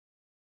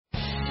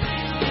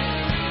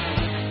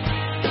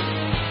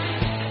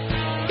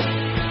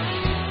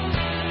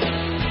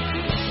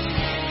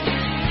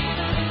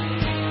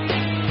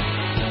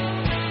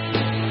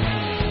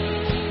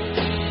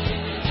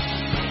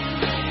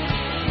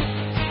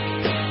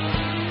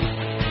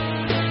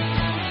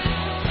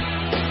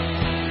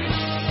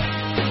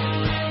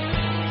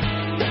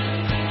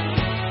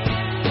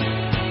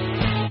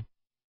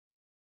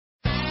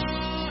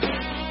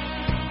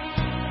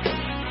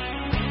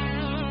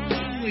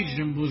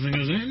Boys and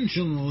girls and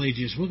children of all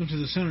ages, welcome to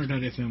the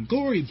Sounder.fm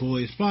Glory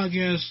Boys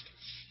podcast.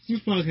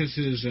 This podcast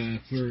is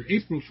for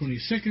April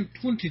 22nd,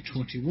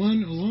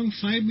 2021.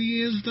 Alongside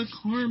me is the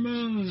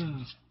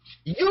Karma.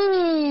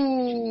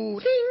 Yo!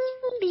 Ding,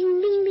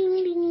 ding, ding, ding,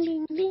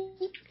 ding,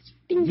 ding,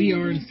 ding. We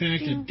are, in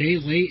fact, a day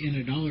late and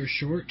a dollar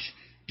short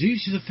due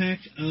to the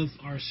fact of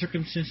our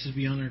circumstances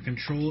beyond our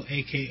control,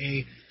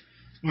 a.k.a.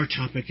 our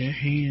topic at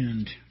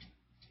hand.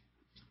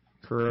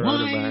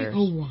 Why,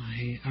 oh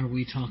why, are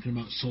we talking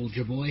about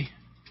Soulja Boy?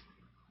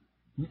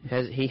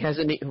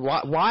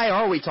 Why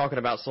are we talking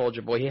about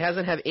Soulja Boy? He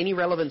hasn't had any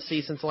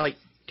relevancy since like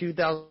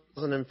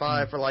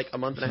 2005 for like a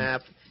month and a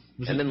half,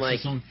 and then like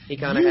he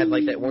kind of had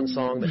like that one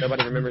song that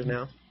nobody remembers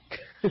now.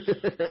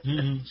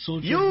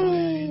 Soulja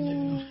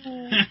Boy.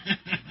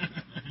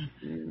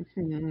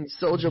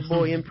 Soulja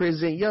Boy in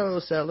prison, yo,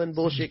 selling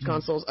bullshit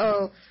consoles.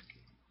 Oh,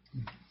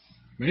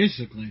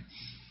 basically.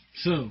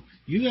 So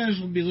you guys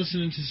will be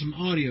listening to some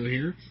audio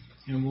here,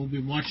 and we'll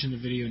be watching the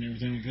video and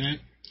everything like that.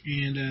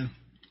 And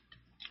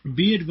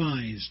be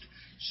advised,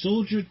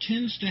 Soulja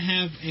tends to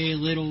have a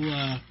little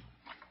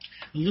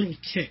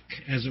tick,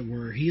 as it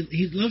were.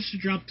 He loves to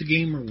drop the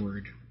gamer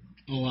word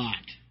a lot.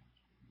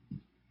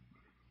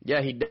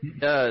 Yeah, he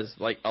does,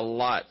 like a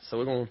lot. So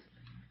we're gonna.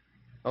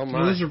 Oh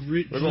my!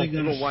 We're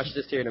gonna watch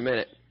this here in a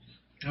minute.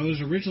 I was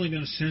originally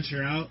gonna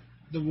censor out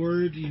the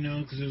word,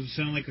 because it would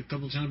sound like a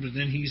couple times, but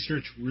then he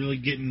starts really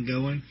getting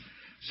going.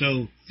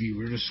 So,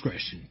 viewer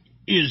discretion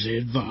is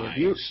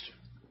advised.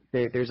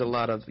 There's a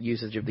lot of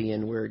usage of the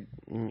N-word,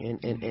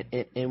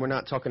 and we're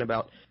not talking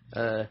about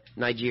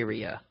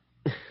Nigeria.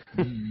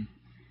 All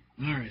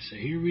right, so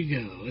here we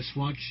go. Let's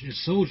watch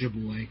Soulja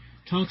Boy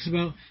talks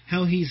about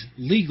how he's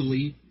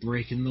legally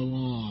breaking the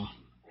law.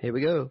 Here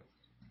we go.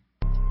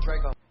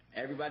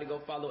 Everybody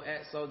go follow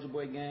at Soulja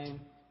Boy Gang.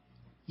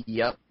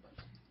 Yep.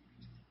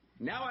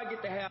 Now I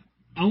get to have...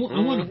 I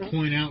want to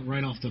point out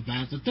right off the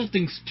bat that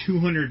thing's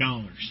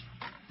 $200.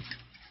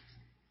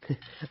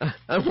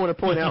 I want to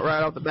point out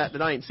right off the bat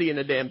that I ain't seeing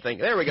the damn thing.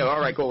 There we go. All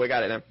right, cool. We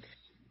got it now.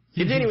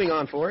 Continuing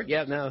on forward.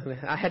 Yeah, no,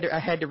 I had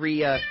to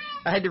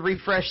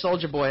refresh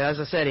Soulja Boy. As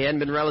I said, he hadn't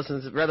been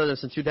relevant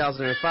since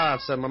 2005,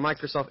 so my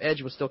Microsoft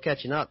Edge was still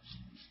catching up.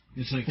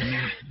 It's like, nah,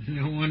 I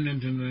don't want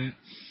into that.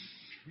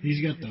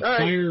 He's got the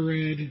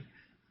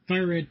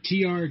Fire Red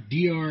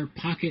TR-DR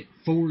Pocket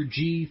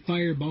 4G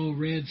Fireball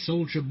Red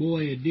Soulja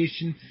Boy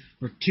Edition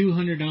for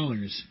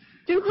 $200.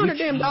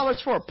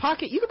 $200 for a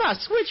Pocket? You can buy a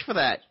Switch for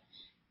that.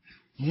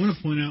 I want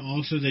to point out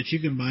also that you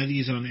can buy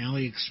these on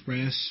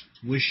AliExpress,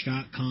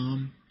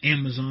 Wish.com,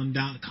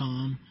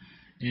 Amazon.com,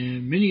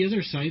 and many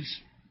other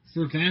sites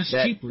for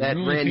cheaper. That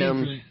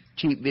random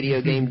cheap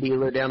video game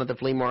dealer down at the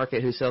flea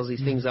market who sells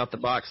these things out the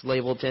box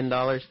labeled $10.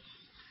 Oh,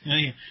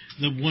 yeah.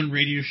 The one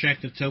Radio Shack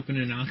that's open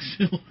in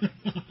Knoxville.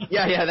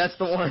 yeah, that's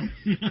the one.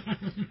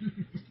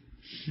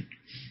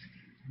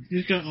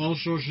 He's got all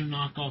sorts of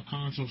knockoff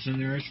consoles in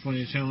there. It's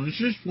funny as hell. And it's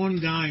just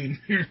one guy in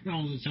there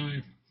all the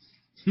time.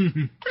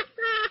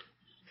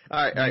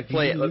 All right,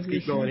 play it. Let's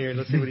keep going here.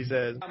 Let's see what he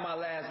says. My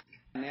last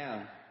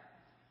now.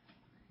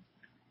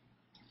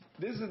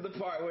 This is the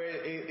part where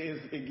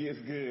it gets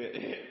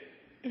good.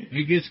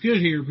 It gets good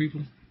here,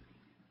 people.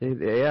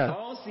 Yeah. I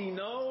don't see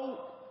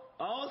no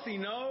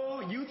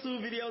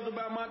YouTube videos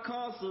about my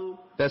console.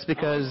 That's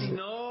because... I don't see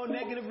no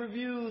negative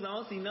reviews. I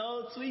don't see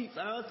no tweets.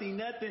 I don't see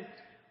nothing.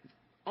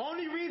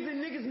 Only reason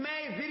niggas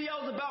made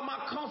videos about my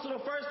console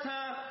the first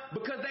time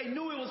because they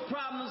knew it was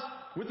problems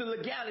with the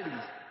legalities.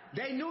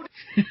 They knew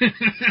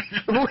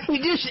Well, he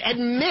just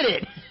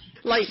admitted.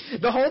 Like,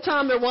 the whole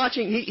time they're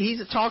watching,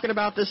 he's talking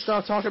about this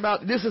stuff, talking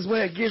about this is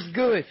where it gets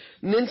good.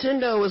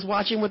 Nintendo is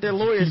watching with their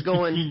lawyers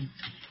going...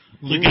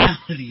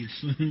 Legalities.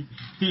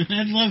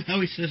 I love how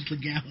he says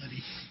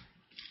legalities.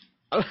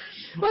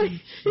 Like,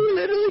 he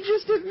literally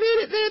just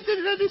admitted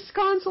that this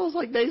console's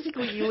like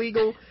basically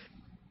illegal,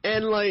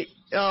 and like,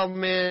 oh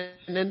man,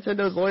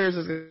 Nintendo's lawyers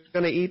is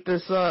gonna eat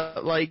this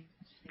up. Like,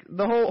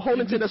 the whole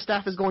Nintendo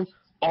staff is going,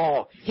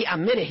 oh, he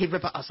admitted he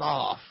ripped us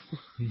off.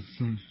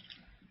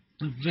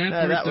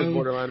 That was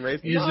borderline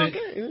racist.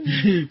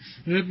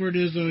 That part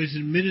is though he's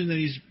admitting that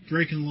he's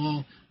breaking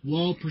law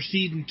while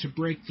proceeding to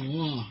break the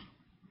law.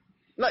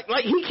 Like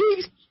he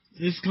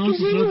keeps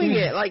continuing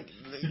it. Like,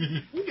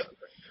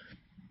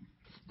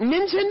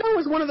 Nintendo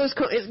is one of those...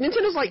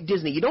 Nintendo's like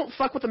Disney. You don't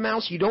fuck with the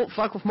mouse, you don't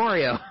fuck with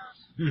Mario.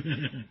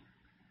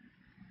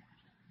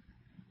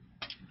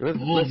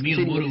 Let's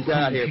see what he's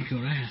got here.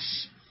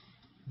 Ass.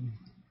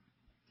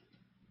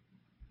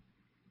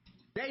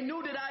 They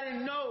knew that I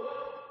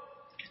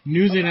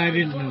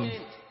didn't know.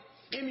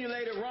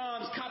 Emulator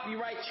ROMs,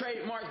 copyright,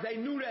 trademarks, they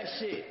knew that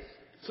shit.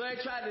 So they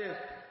tried to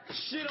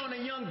shit on a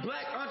young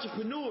black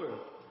entrepreneur.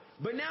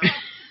 But now...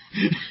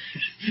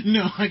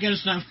 No, I gotta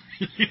stop.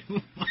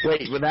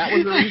 Wait, well, that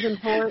was the reason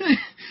for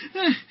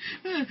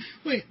it?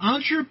 Wait,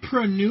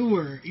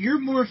 entrepreneur. You're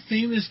more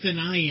famous than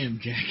I am,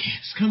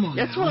 jackass. Come on.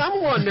 That's now. what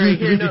I'm wondering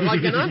here. No,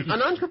 like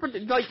an entrepreneur,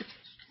 like,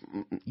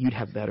 you'd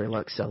have better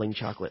luck selling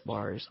chocolate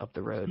bars up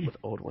the road with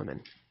old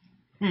women.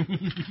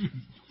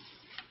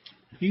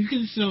 You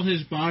can sell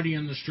his body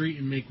on the street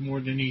and make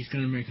more than he's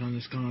going to make on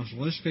this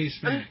console. Let's face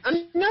facts.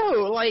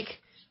 No, like,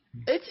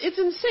 it's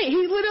insane.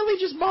 He literally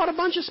just bought a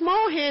bunch of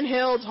small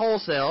handhelds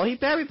wholesale. He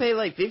probably paid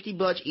like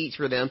 $50 each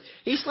for them.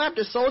 He slapped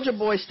a Soulja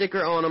Boy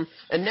sticker on them,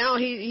 and now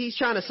he's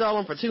trying to sell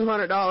them for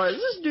 $200.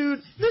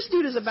 This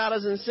dude is about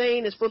as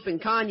insane as flipping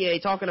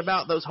Kanye talking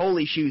about those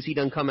holy shoes he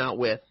done come out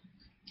with.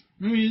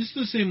 I mean, it's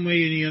the same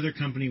way any other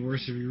company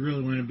works if you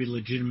really want to be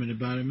legitimate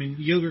about it. I mean,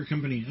 yogurt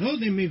company, oh,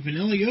 they made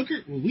vanilla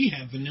yogurt? Well, we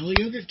have vanilla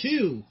yogurt,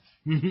 too.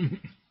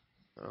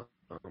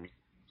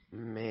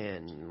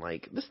 Man,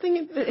 like, this thing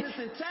is... It's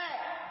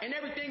intact, and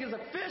everything is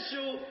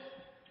official.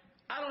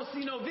 I don't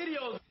see no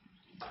videos.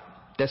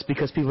 That's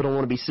because people don't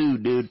want to be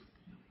sued, dude.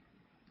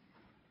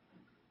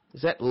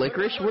 Is that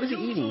licorice? What is he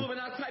eating?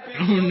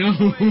 Oh, no.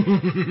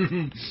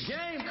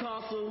 Game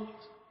console.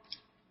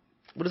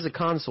 What is a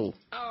console?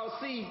 I'll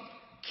see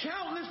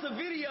countless of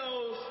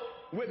videos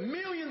with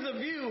millions of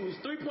views,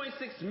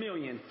 3.6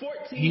 million,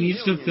 14 He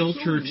needs to million,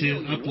 filter 2 to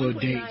million, upload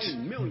 1.9 dates.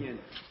 million,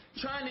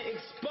 trying to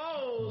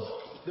expose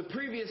the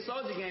previous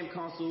Soulja game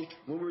console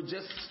when we were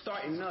just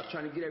starting up,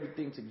 trying to get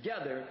everything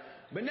together.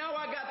 But now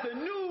I got the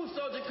new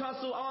Soulja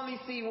console. I only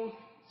see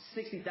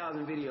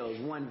 60,000 videos,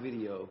 one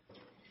video.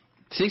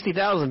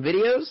 60,000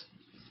 videos?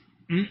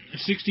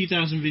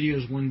 60,000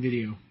 videos, one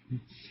video.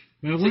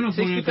 But I want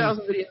to point out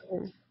 60,000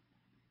 videos.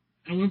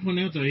 I want to point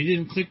out, though, he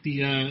didn't click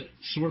the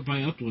sort by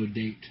upload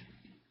date.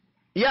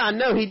 Yeah, I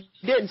know. He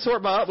didn't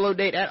sort by upload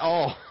date at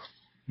all.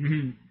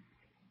 Mm-hmm.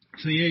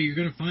 So, yeah, you're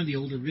going to find the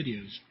older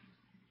videos.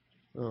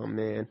 Oh,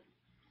 man.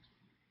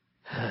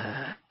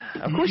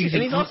 Of course,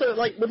 and he's also,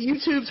 like, with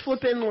YouTube's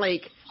flipping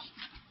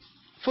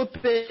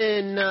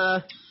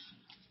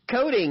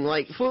coding,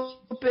 like,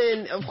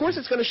 flipping, of course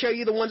it's going to show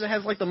you the ones that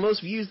has, like, the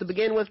most views to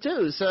begin with,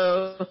 too,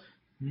 so.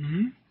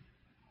 Mm-hmm.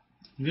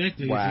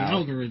 Exactly. Wow. It's an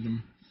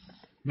algorithm.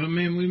 But,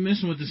 man, we're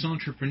messing with this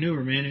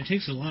entrepreneur, man. It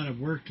takes a lot of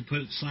work to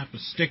slap a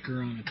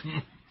sticker on it.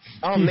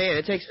 Oh man,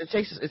 it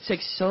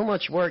takes so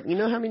much work. You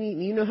know how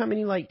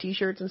many like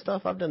T-shirts and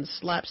stuff I've done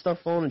slap stuff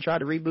on and tried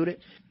to reboot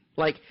it.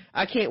 Like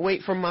I can't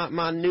wait for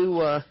my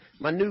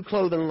new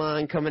clothing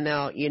line coming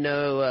out. You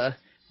know,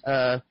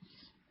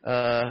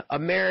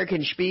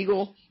 American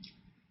Spiegel.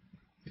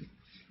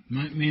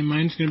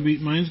 Mine's gonna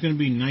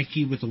be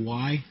Nike with a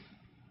Y.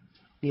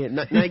 Yeah,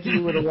 Nike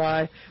with a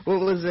Y.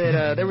 What was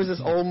it? There was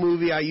this old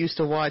movie I used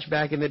to watch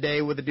back in the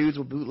day where the dudes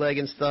were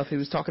bootlegging stuff. He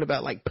was talking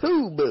about like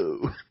Poo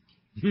Boo.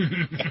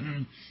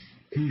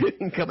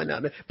 Coming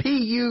out there.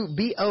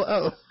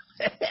 P-U-B-O-O.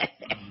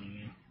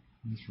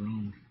 That's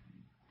wrong.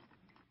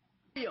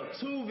 2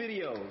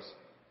 videos.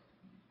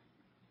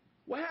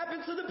 What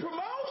happened to the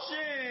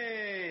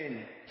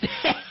promotion?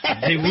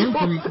 They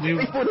weren't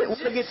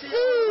to get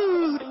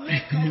sued.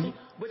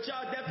 But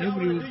y'all definitely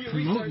Nobody want was to do your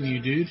promoting you,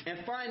 dude.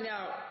 and find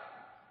out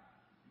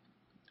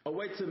a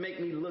way to make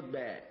me look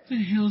bad. What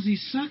the hell is he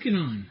sucking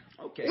on?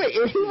 Okay. Wait,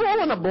 is he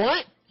rolling a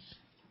blunt?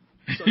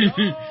 So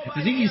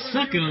I think he's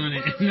sucking on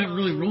it, not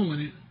really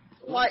rolling it.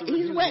 Like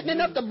he's wetting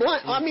up the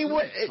blunt. I mean,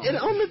 what?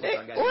 On the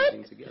thing? What?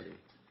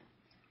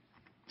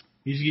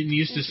 He's getting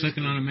used to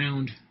sucking on a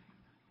mound.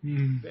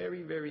 Mm.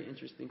 Very, very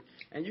interesting.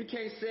 And you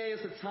can't say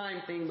it's a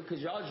time thing because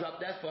y'all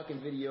dropped that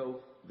fucking video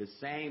the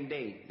same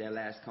day that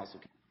last console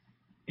came.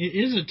 It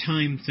is a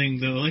time thing,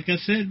 though. Like I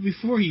said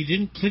before, you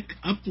didn't click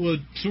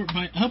sort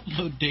by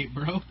upload date,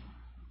 bro.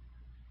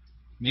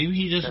 Maybe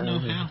he doesn't know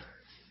how.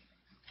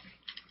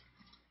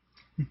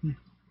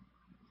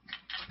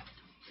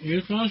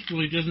 It's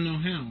possible he doesn't know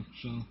how,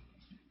 so.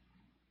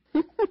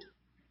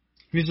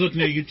 He's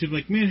looking at YouTube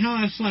like, man, how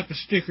do I slap a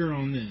sticker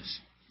on this?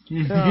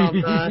 Oh,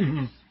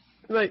 God.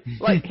 Like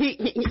he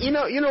you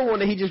know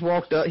when he just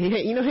walked up, he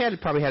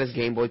had probably had his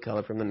Game Boy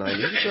Color from the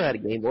 90s. He still had a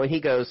Game Boy.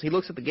 He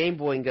looks at the Game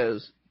Boy and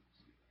goes,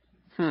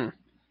 I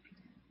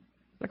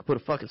could put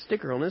a fucking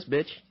sticker on this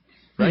bitch.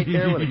 Right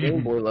there where the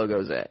Game Boy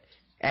logo's at.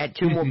 Add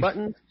 2 more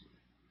buttons.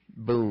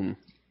 Boom.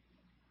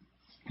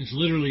 It's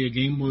literally a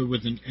Game Boy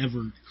with an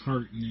Ever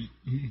cart in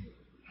it.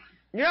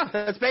 Yeah,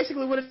 that's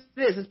basically what it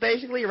is. It's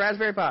basically a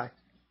Raspberry Pi.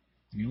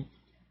 Yep.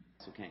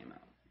 Console came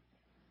out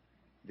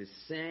the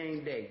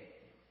same day.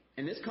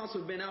 And this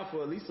console been out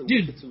for at least a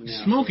Dude, week or 2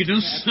 now. smoke it,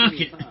 don't suck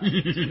it.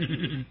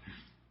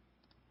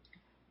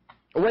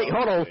 Wait,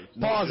 hold on.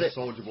 Pause it.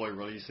 Soulja Boy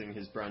releasing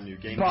his brand new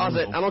game. Pause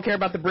it. I don't care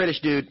about the British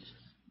dude.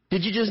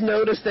 Did you just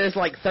notice there's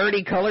like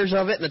 30 colors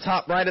of it in the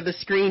top right of the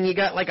screen? You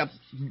got like a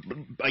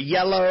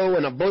yellow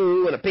and a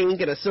blue and a pink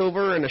and a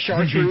silver and a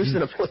chartreuse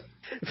and a...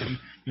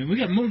 Man, we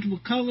got multiple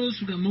colors.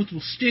 We got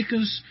multiple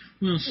stickers.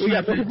 We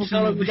got multiple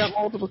colors. We got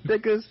multiple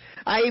stickers.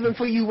 Even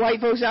for you white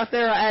folks out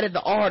there, I added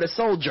the R to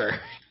soldier.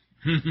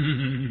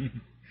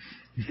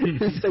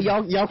 So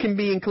y'all can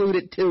be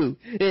included too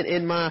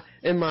in my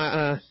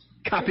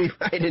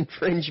copyright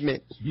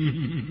infringement.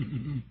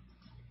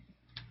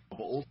 But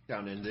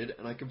Ultrasound ended,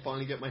 and I can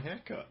finally get my hair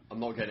cut. I'm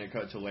not getting it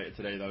cut till later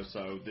today, though,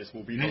 so this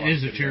will be the That last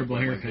is a video terrible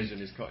where haircut. My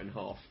vision is cut in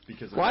half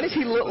because. Why does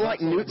he look like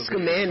Newt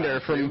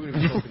Scamander from? We were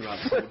talking about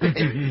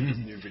his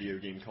new video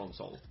game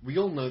console. We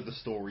all know the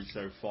story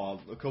so far.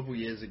 A couple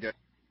years ago,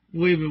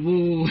 Wait a minute.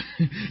 Whoa.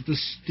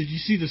 Did you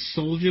see the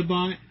Soldier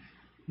Bot?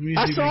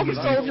 I saw the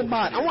Soldier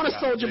Bot. I want a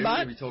Soldier Bot.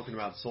 We're going to be talking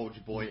about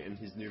Soldier Boy and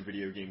his new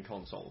video game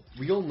console.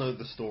 We all know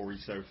the story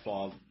so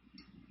far.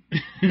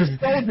 The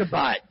Soldier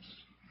Bot.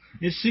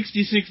 It's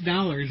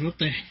 $66. What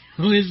the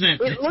hell is that?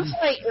 It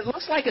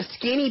looks like a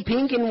skinny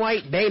pink and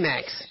white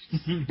Baymax.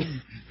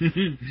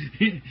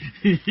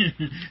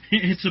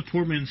 It's a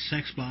poor man's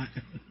sex bot.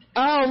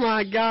 Oh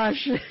my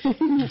gosh.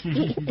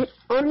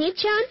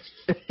 Oni-chan?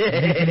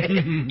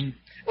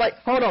 Like,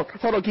 hold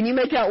on. Can you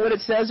make out what it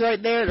says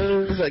right there?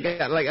 I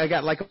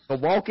got a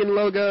walking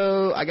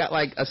logo. I got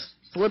like a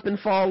slip and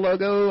fall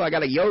logo. I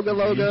got a yoga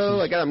logo.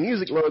 I got a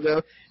music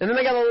logo. And then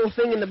I got a little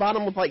thing in the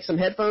bottom with like some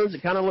headphones.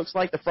 It kind of looks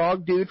like the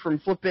frog dude from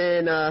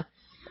flipping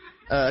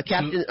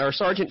Captain or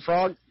Sergeant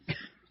Frog.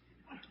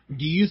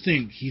 Do you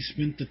think he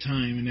spent the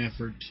time and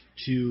effort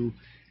to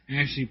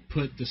actually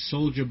put the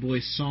Soldier Boy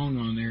song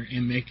on there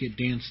and make it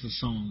dance the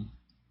song?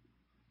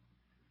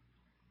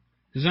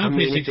 Because I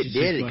mean, if it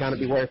did, it'd kind of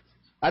be worth.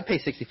 I'd pay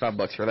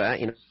 $65 for that,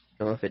 you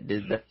know, if it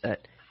did that.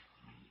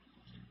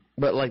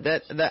 But like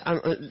that,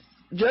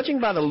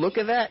 judging by the look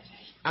of that,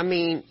 I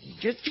mean,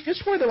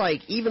 just where the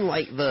like, even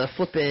like the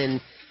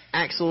flipping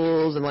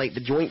axles and like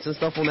the joints and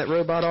stuff on that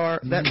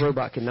robot that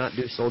robot cannot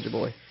do Soldier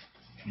Boy.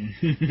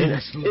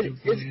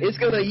 It's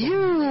gonna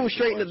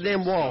straight into the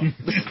damn wall.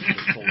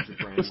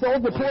 The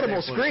Soldier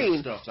portable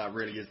screen. Stuff that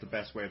really is the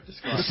best way of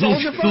describing the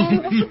Soldier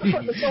phone.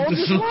 The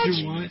Soldier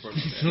Watch.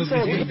 The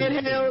Soldier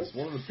handheld.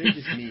 One of the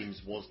biggest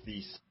memes was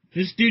the.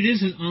 This dude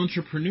is an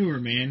entrepreneur,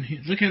 man.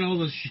 Look at all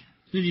the shit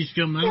he's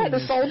come out with.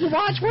 The Soldier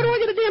Watch. Where do I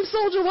get a damn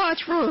Soldier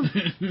Watch from?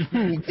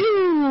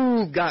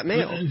 Dude, got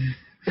mail.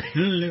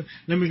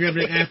 Let me grab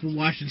that Apple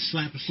Watch and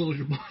slap a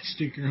Soldier Boy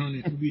sticker on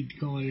it. We'd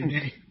call it a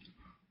day.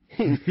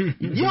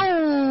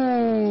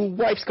 Yo,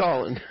 wife's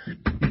calling.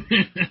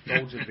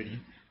 Soldier video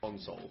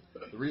console.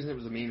 The reason it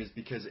was a meme is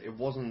because it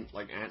wasn't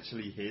like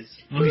actually his.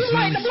 Oh, he's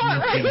right the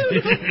block, right?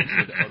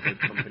 Other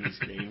companies'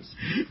 games,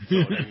 so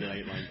it would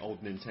emulate like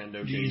old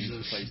Nintendo games,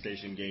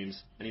 PlayStation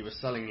games, and he was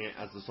selling it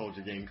as the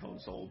Soldier game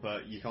console.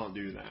 But you can't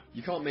do that.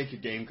 You can't make a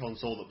game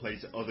console that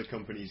plays other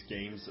companies'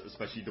 games,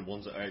 especially the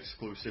ones that are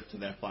exclusive to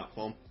their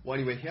platform. Well,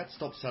 anyway, he had to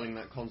stop selling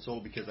that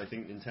console because I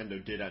think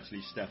Nintendo did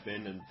actually step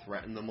in and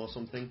threaten them or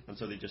something, and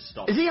so they just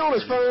stopped. Is he on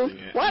his phone?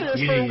 Why did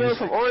his phone go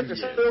from orange to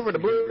silver to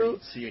blue? Really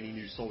see any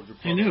new Soldier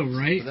products. I know,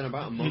 right? But then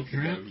about a month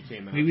ago, he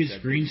came out Maybe and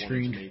said green he wanted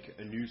screen. to make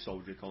a new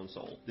Soldier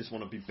console. This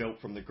one would be built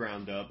from the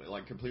ground up,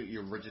 like completely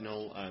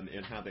original.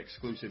 It'd have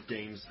exclusive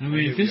games. I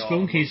mean, if his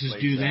phone cases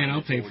do that,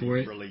 I'll pay for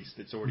it. Released.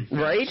 It's already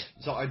finished. Right?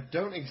 So I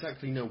don't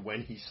exactly know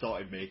when he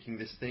started making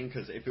this thing,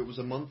 because if it was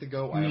a month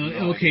ago, I have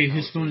no idea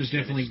his phone is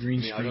definitely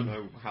green screen. I don't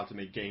know how to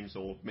make games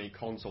or make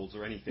consoles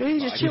or anything.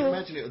 He's just I can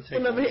imagine it would take.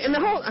 And the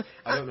whole,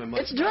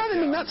 it's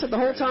driving me nuts that the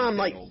whole time.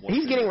 Like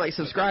he's getting like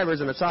subscribers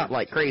in the top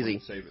like crazy.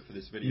 Save it for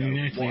this video.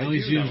 Exactly. All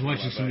he's doing is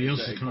watching somebody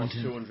else's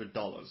content.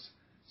 $200,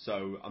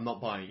 so I'm not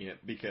buying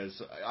it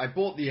because I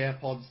bought the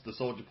AirPods, the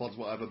Soldier Pods,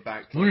 whatever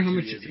back. I wonder how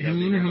much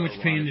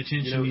paying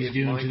attention he's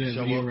doing to that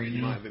video right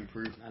now. Might have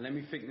improved. Now let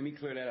me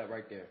clear that up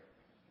right there.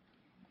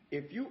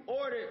 If you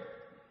ordered,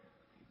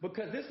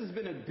 because this has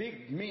been a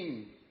big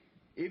meme.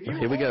 If you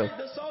ordered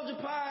the Soldier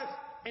Pods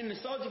and the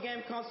Soldier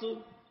game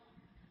console,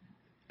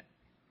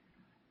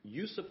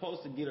 you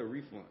supposed to get a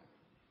refund.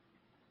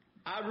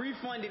 I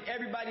refunded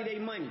everybody their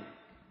money.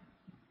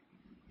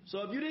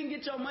 So if you didn't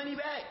get your money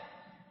back,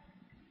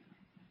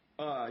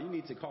 you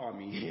need to call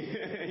me.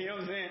 You know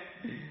what I'm saying?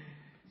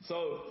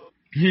 So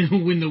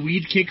when the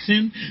weed kicks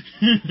in,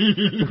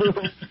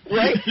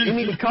 right? You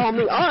need to call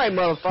me. All right,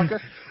 motherfucker.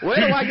 Where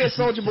do I get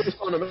Soldier Boy's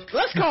phone number?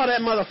 Let's call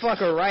that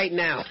motherfucker right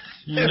now.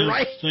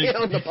 Right here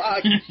on the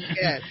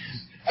podcast.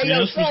 Hey,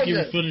 yo,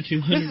 Soldier.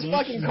 This is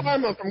fucking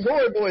Karma from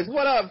Gory Boys.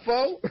 What up,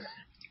 fo?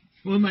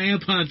 Where my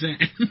AirPods at?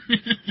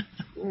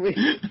 Wait,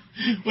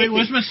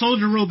 where's my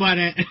Soldier robot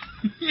at?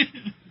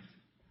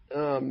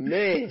 Oh,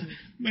 man.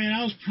 Man,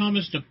 I was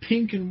promised a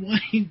pink and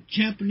white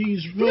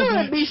Japanese robot. You know,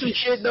 that'd be some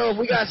shit, though, if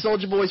we got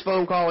Soldier Boy's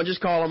phone call and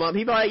just call him up.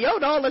 He'd be like, yo,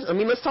 dog,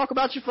 let's talk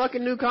about your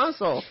fucking new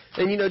console.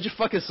 And, just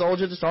fucking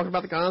Soldier just talking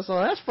about the console.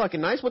 That's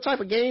fucking nice. What type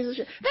of games and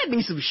shit? That'd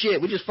be some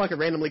shit. We just fucking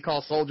randomly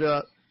call Soldier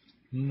up.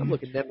 I'm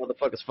looking that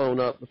motherfucker's phone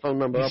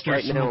number up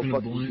right now on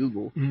fucking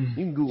Google. You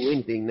can Google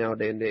anything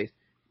nowadays.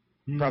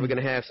 Probably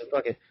gonna have some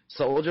fucking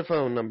Soldier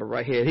phone number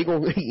right here.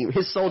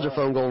 His Soldier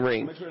phone gonna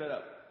ring. Let me clear that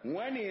up.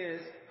 One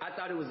is, I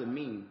thought it was a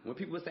meme. When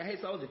people would say, hey,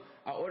 Soldier,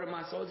 I ordered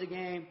my Soldier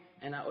game,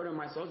 and I ordered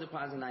my Soldier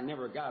Pods, and I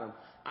never got them.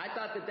 I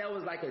thought that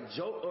was like a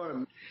joke or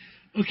a...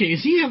 Okay,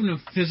 is he having a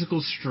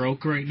physical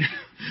stroke right now?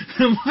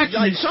 I'm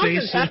watching his face.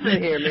 Something's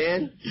happening here,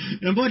 man.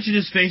 I'm watching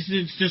his face, and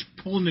it's just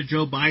pulling to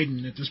Joe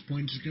Biden at this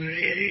point. Just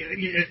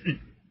going,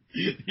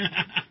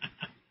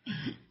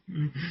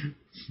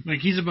 like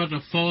he's about to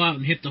fall out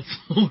and hit the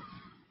floor.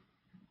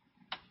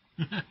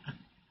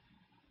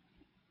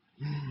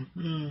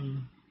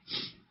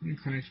 It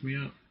cracks me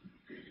up.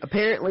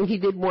 Apparently he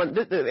did one,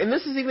 and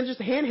this is even just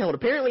a handheld.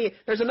 Apparently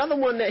there's another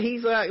one that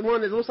he's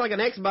one that looks like an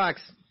Xbox.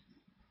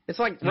 It's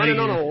like running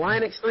on a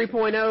Linux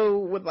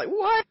 3.0 with like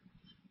what?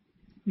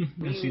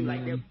 seen that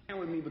like they're one. playing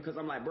with me because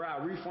I'm like, bro, I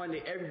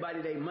refunded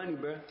everybody their money,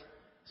 bro.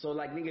 So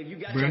like, nigga, you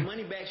got Bruh. your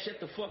money back. Shut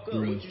the fuck up.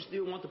 Bruh. What you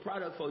still want the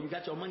product for? You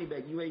got your money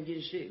back. You ain't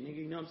getting shit, nigga.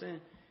 You know what I'm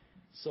saying?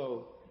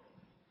 So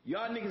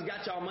y'all niggas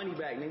got y'all money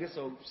back, nigga.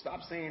 So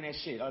stop saying that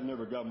shit. I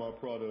never got my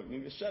product,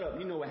 nigga. Shut up.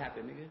 You know what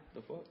happened, nigga.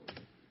 The fuck?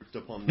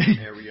 Upon that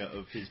area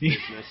of his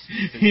business.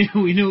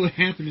 We know what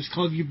happened. It's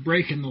called you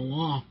breaking the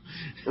law.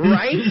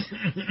 Right?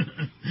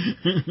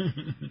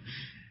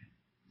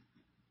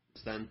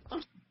 Then I'm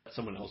sure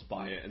someone else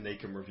buy it and they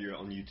can review it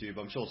on YouTube.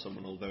 I'm sure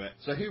someone will do it.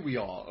 So here we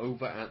are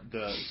over at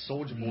the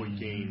Soldier Boy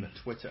Game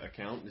Twitter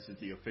account. This is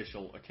the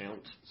official account.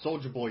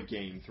 Soldier Boy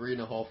Game,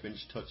 3.5-inch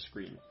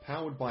touchscreen,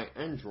 powered by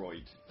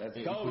Android. Let's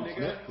It go, includes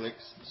nigga. Netflix,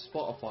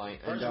 Spotify,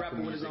 and First Apple rapper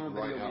with his Music own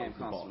right video out game of the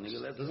console, box.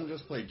 nigga. Let's It doesn't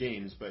just play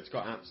games, but it's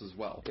got apps as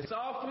well. It's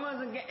all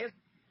fun and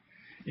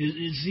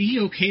Is he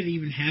okay to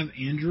even have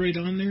Android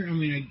on there? I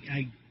mean,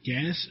 I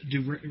guess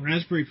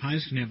Raspberry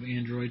Pis can have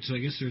Android, so I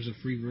guess there's a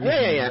free version.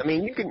 Yeah. I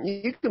mean, you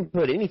can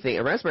put anything.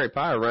 A Raspberry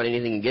Pi will run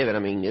anything you give it. I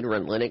mean, it'll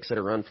run Linux,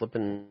 it'll run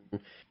flipping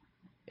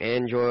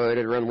Android,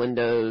 it'll run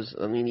Windows.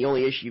 I mean, the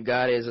only issue you've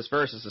got is,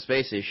 first, it's the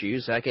space issue.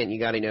 Second, you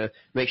got to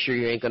make sure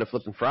you ain't going to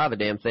flip and fry the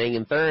damn thing.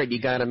 And third,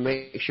 you got to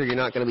make sure you're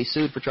not going to be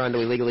sued for trying to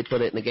illegally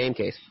put it in the game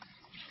case.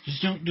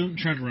 Just don't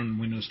try to run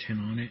Windows 10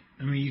 on it.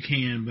 I mean, you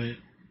can, but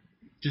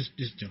just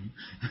don't.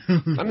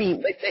 I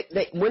mean,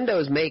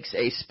 Windows makes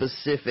a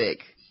specific.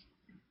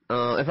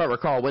 If I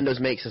recall,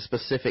 Windows makes a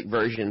specific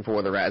version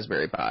for the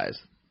Raspberry Pis.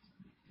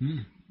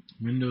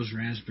 Windows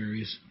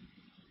Raspberries.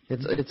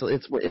 It's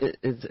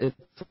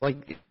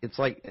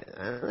like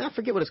I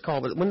forget what it's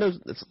called, but Windows.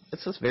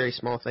 It's this very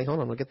small thing.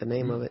 Hold on, I'll get the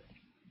name of it.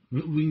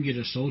 We can get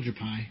a Soldier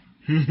Pi.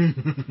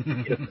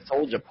 Get a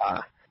Soldier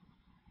Pi.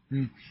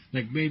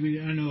 Like, baby,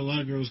 I know a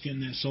lot of girls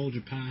getting that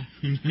Soldier Pi.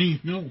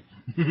 No.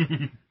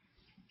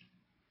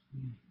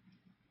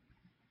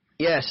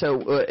 Yeah,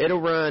 so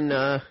it'll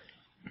run.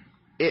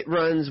 It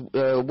runs.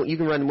 You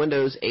can run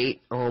Windows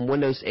 8 on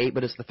Windows 8,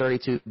 but it's the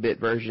 32-bit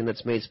version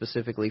that's made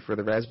specifically for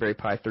the Raspberry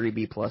Pi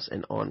 3B Plus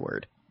and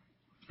onward.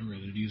 I'd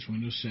rather use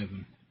Windows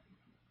 7.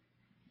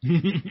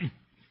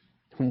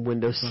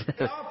 Windows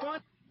 7. all fun.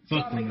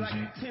 Fuck Y'all make Windows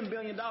like 8. $10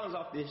 billion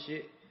off this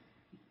shit.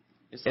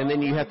 It's And all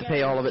then you fun have to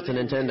pay all of it to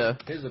games. Nintendo.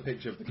 Here's a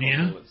picture of the Yeah.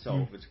 console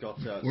itself. It's got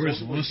Where's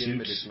Soldier Boy Game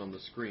lawsuits? Edition on the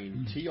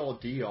screen,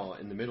 TRDR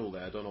in the middle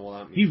there. I don't know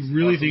what that He means.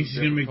 really That's thinks he's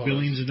some gonna make different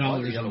billions of colours. I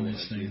like dollars the yellow on one,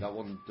 this actually. thing. That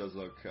one does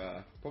look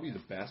probably the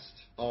best.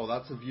 Oh,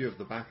 that's a view of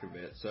the back of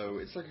it. So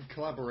it's like a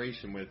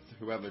collaboration with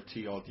whoever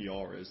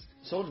TRDR is.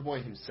 Soldier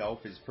Boy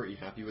himself is pretty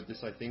happy with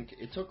this, I think.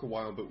 It took a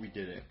while, but we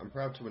did it. I'm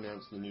proud to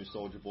announce the new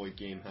Soldier Boy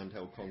Game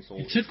handheld console.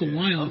 It took a is here.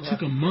 while. I'm It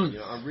took a happy. month. You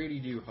know, I really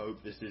do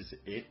hope this is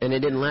it. And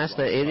it didn't last.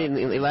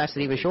 It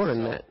lasted even shorter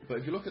than that. But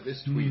if you look at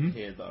this tweet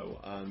here, though,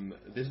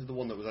 this is the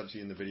one that was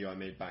actually in the video I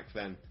made back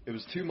then. It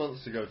was 2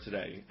 months ago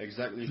today,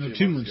 exactly No, 2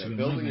 2 months months ago. ago,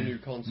 Building my a bad. new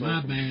console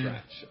My from bad.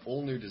 scratch.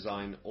 All new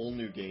design, all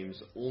new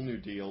games, all new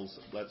deals.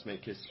 Let's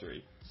make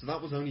history. So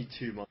that was only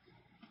 2 months.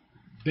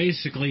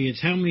 Basically,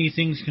 it's how many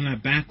things can I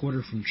back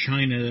order from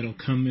China that'll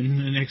come in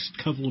the next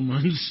couple of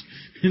months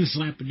and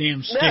slap a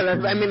damn sticker. Yeah,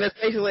 on I mean it. that's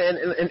basically.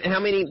 And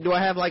how many do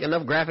I have? Like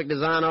enough graphic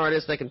design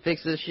artists that can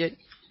fix this shit?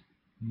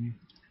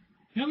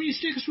 How many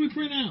stickers we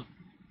print out?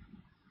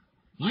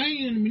 I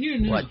ain't in you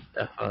know. What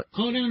the fuck?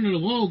 Call down to the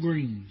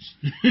Walgreens.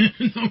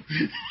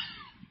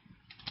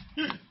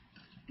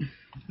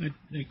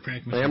 That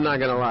cracked me. Like, I'm not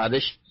gonna lie.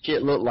 This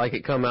shit looked like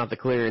it come out the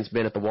clearance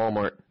bin at the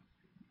Walmart.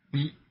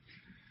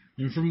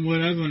 And from what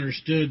I've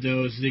understood,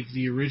 though, is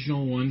the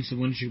original ones, the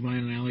ones you buy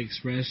on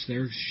AliExpress,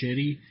 they're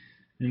shitty.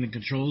 And the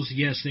controls,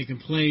 yes, they can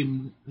play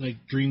like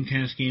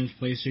Dreamcast games,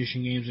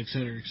 PlayStation games,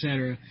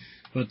 etc.,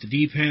 but the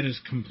D-pad is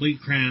complete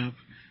crap.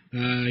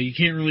 You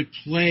can't really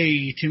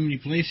play too many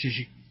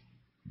PlayStation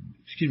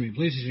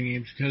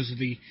games because of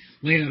the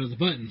layout of the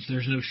buttons.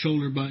 There's no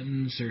shoulder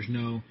buttons. There's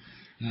no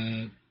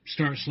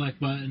start select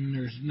button.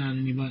 There's not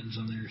any buttons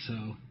on there.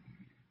 So,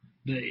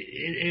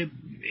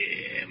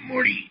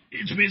 Morty,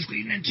 it's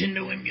basically a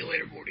Nintendo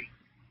emulator, Morty.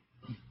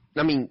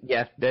 I mean,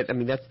 yeah.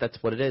 That's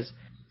what it is.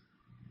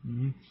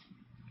 Mm-hmm.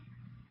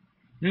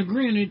 Now,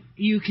 granted,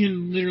 you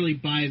can literally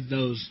buy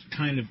those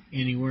kind of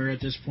anywhere at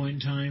this point in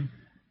time.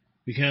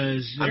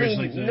 Because there's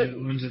like the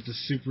ones that the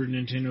Super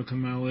Nintendo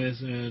come out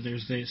with.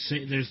 There's the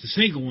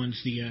Sega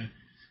ones.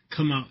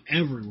 Come out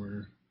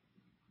everywhere.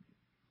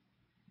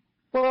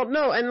 Well,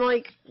 no, and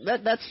like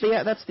that's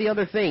the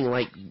other thing.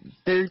 Like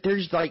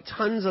there's like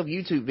tons of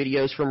YouTube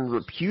videos from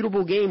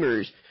reputable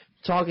gamers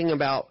talking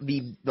about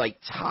the like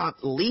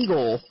top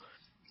legal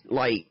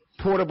like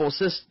portable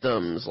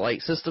systems,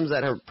 like systems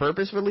that are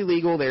purposefully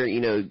legal. They're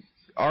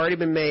already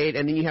been made,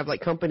 and then you have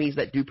like companies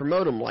that do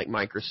promote them, like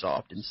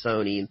Microsoft and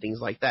Sony and things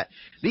like that.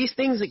 These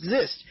things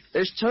exist.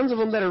 There's tons of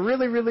them that are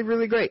really, really,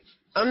 really great.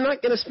 I'm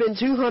not going to spend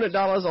 $200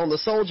 on the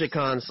Soldier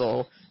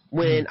console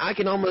when I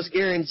can almost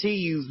guarantee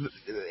you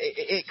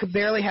it could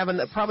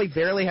probably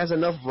barely has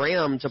enough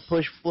RAM to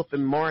push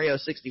flipping Mario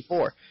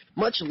 64.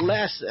 Much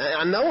less,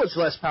 I know it's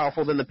less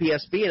powerful than the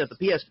PSP, and if the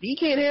PSP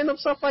can't handle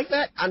stuff like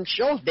that, I'm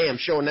damn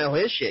sure now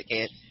his shit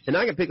can't. And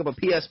I can pick up a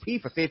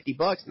PSP for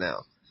 $50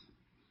 now.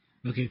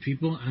 Okay,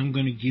 people, I'm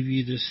going to give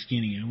you this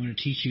skinny. I'm going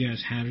to teach you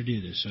guys how to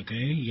do this, okay?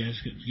 You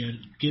guys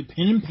get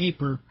pen and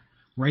paper,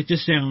 write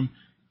this down.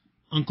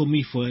 Uncle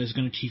Mifwa is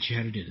going to teach you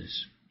how to do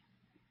this.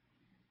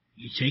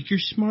 You take your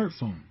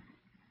smartphone,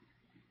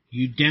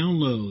 you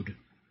download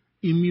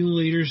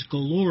emulators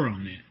galore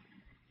on it,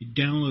 you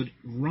download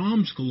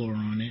ROMs galore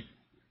on it,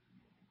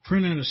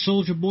 print out a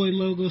Soldier Boy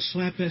logo,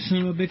 slap that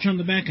son of a bitch on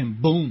the back,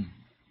 and boom.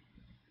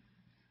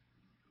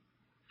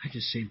 I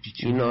just saved you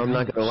 $200. You know, I'm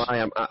not going to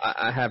lie.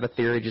 I have a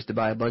theory just to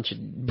buy a bunch of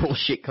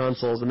bullshit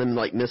consoles and then,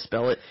 like,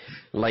 misspell it.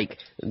 Like,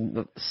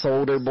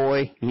 Soldier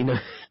Boy, you know.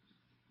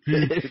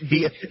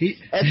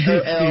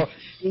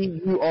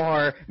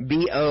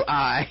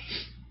 SOLCURBOI.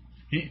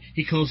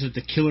 He calls it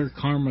the Killer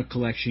Karma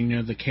Collection, you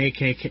know, the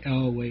KKK.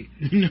 Oh, wait.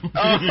 No.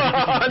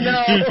 Oh,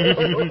 no.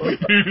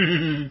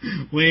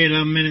 Wait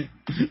a minute.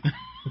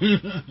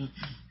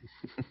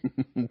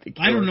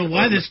 I don't know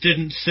why this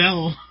didn't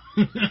sell.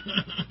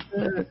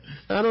 I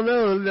don't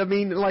know. I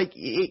mean, like,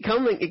 it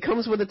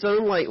comes with its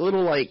own, like,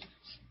 little, like,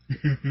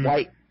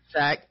 white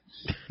sack.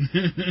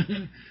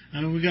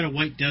 We got a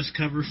white dust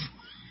cover.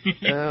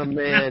 Oh,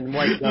 man,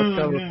 white dust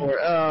cover for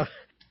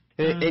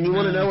it. And you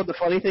want to know what the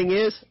funny thing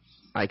is?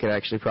 I could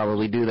actually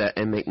probably do that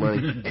and make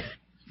money.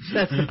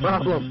 That's the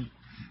problem.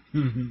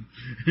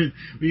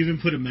 We even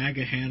put a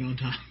MAGA hat on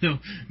top.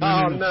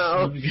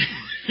 No.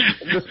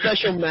 The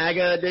special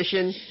MAGA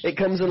edition, it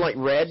comes in like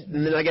red,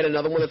 and then I get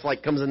another one that's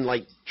like comes in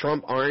like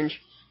Trump orange.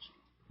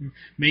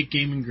 Make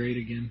gaming great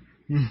again.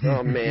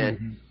 Oh,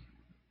 man.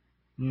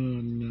 Oh,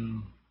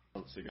 no.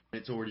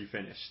 It's already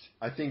finished.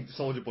 I think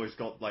Soldier Boy's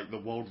got like the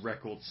world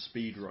record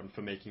speed run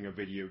for making a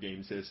video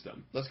game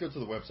system. Let's go to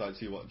the website and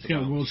see what it's about.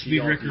 He's got a world speed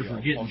record for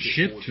getting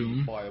shipped to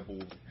him.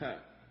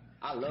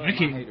 I love my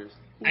haters.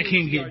 I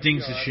can't get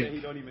things to ship.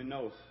 He don't even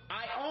know.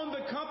 I own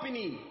the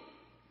company,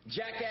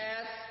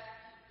 jackass.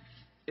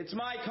 It's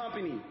my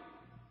company.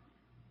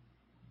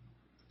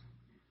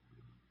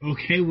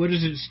 Okay, what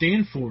does it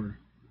stand for?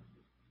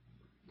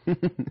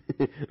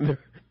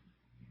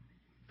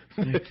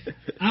 I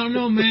don't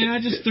know, man. I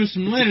just threw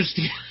some letters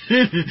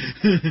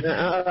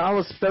together. I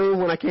was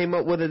stoned when I came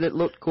up with it. It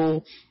looked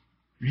cool.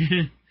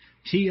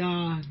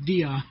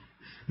 T-R-D-R.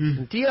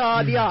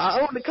 T-R-D-R.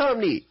 I own the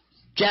company.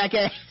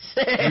 Jackass.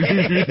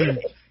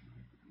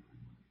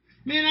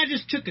 Man, I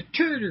just took a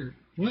turter.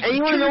 What? And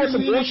you want to know what's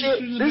some bullshit?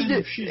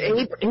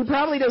 He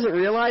probably doesn't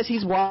realize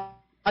he's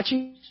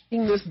watching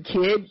this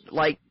kid,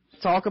 like,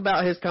 talk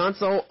about his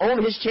console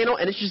on his channel,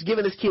 and it's just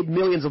giving this kid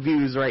millions of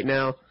views right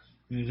now.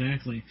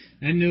 Exactly.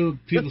 I knew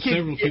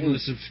several people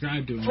that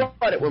subscribed to him.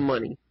 Flood it with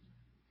money.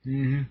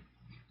 Mm-hmm.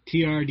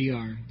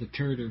 TRDR, the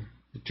turter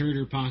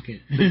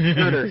pocket.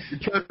 The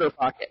turter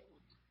pocket.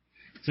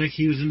 It's like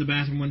he was in the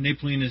bathroom one day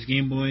playing his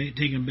Game Boy,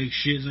 taking a big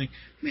shit. It's like,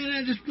 man,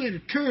 I just played a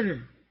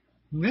turter.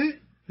 What?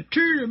 A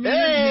turter, man.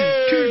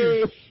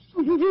 Hey! A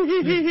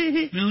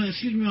turter. Now,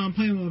 excuse me while I'm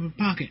playing with my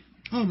pocket.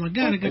 Oh, my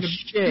God, I got a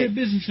good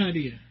business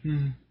idea.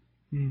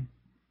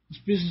 This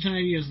business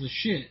idea is the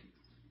shit.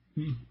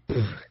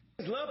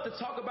 Love to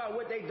talk about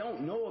what they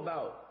don't know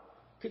about.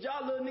 Could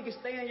y'all little niggas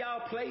stay in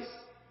y'all place?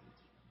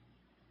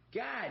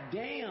 God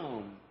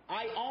damn.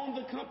 I own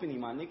the company,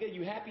 my nigga.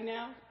 You happy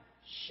now?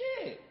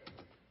 Shit.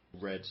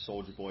 Red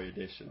Soldier Boy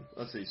edition.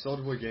 Let's see,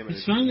 Soldier Boy Game Edition.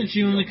 It's fine that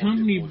you own the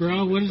company,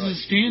 bro. What does it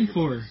stand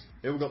for?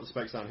 Here we've got the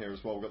specs down here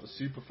as well. We've got the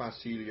super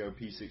fast Helio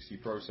P60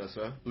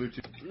 processor,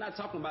 Bluetooth. I'm not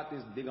talking about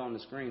this dig on the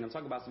screen. I'm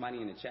talking about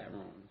somebody in the chat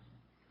room.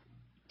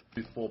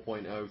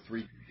 4.0,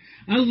 3.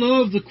 I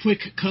love the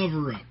quick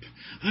cover-up.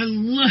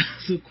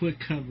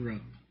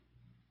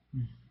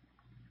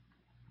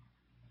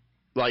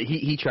 Like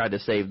he tried to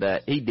save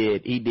that. He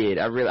did.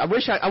 I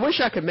wish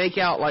I could make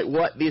out like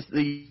what these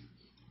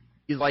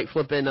like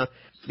flipping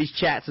these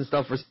chats and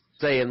stuff were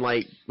saying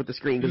like with the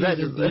screen because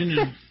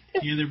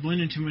they're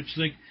blending too much.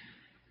 Like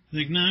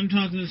now I'm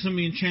talking to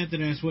somebody in chat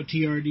that asked what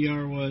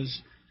TRDR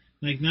was.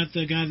 Like not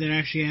the guy that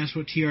actually asked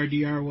what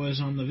TRDR was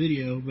on the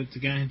video, but the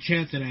guy in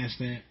chat that asked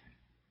that.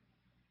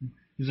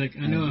 He's like,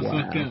 I know I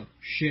fucked up.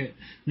 Shit.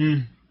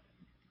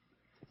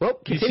 Well,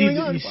 continuing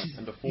on. You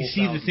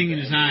see the thing in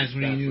his eyes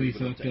when he knew he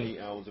fucked up.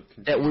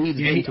 That weaves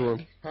into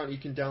him. Apparently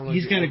you can download.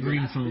 He's got a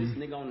green phone.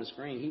 This nigga on the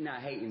screen, he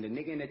not hating. The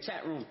nigga in the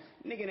chat room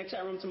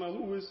to my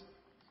who the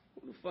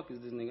fuck is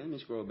this nigga? Let me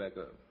scroll back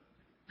up.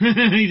 He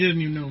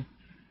doesn't even know.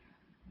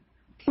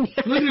 Look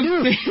at him.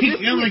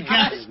 Oh my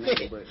God.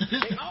 They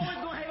always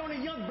gonna hate on a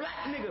young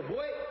black nigga,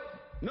 boy.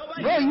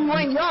 Nobody. Bro, you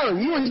ain't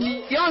young. You was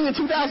young in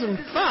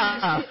 2005.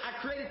 I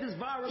created this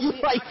virus. You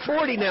like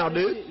 40 now,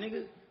 dude. Shit,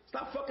 nigga.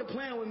 Stop fucking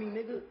playing with me,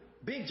 nigga.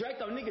 Big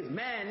Draco niggas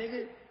mad,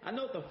 nigga. I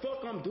know what the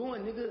fuck I'm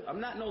doing, nigga. I'm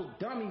not no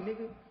dummy,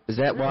 nigga. Is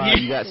that why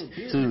you got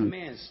sued?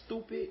 Man,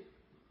 stupid.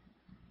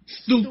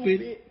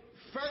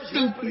 First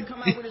rapper to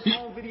come out with his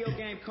own video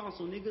game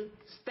console, nigga.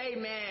 Stay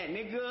mad,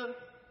 nigga.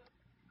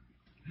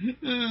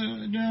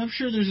 No, I'm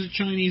sure there's a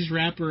Chinese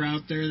rapper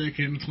out there that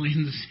can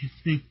claim the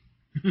same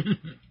thing.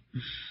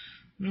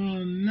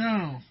 Oh,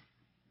 no.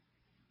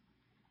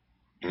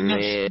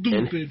 Not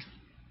stupid.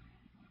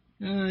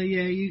 Yeah,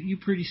 you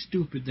pretty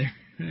stupid there.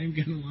 I ain't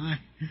gonna lie.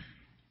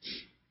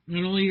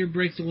 Not only you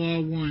break the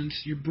law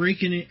once, you're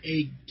breaking it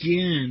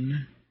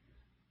again.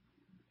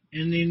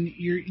 And then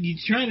you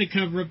try to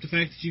cover up the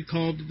fact that you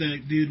called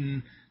that dude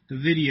in the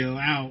video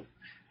out.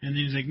 And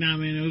then he's like, nah,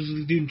 man, it was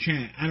the dude in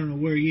chat. I don't know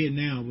where he is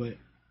now, but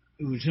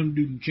it was some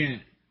dude in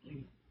chat.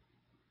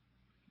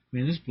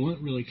 Man, this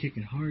blunt really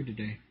kicking hard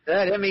today.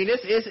 I mean,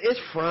 it's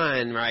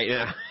frying right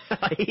now.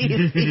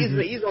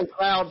 he's on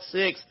cloud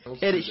 6,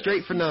 headed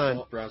straight for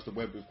 9. Browse the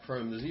web with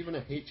Chrome. There's even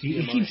a HDMI.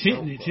 He keeps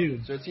hitting it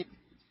too. So it's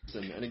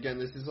and again,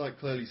 this is like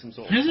clearly some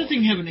sort of. How does the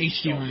thing have an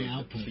HDMI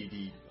output?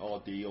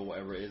 TDRD or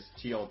whatever it is,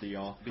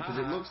 TRDR, because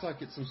it looks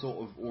like it's some sort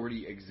of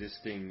already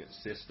existing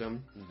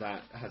system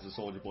that has a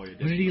Soldier Boy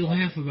edition. What did he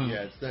laugh about?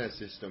 Yeah, it's their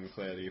system.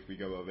 Clearly, if we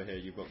go over here,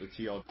 you've got the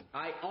TRDR.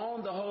 I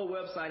own the whole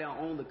website. I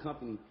own the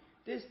company.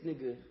 This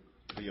nigga.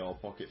 VR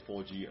Pocket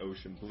 4G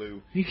Ocean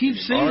Blue. He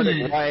keeps saying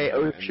Arctic that. White,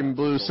 Ocean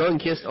Blue,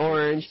 Sun-Kissed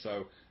Orange.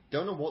 So,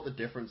 don't know what the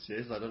difference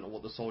is. I don't know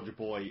what the Soldier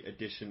Boy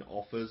edition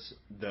offers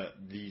that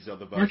these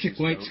other versions Arctic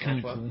White's don't kind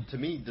of offer. cool. To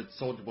me, the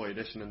Soldier Boy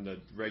edition and the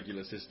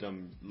regular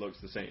system looks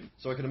the same.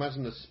 So I can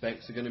imagine the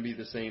specs are going to be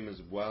the same as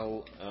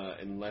well,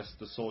 unless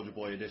the Soldier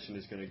Boy edition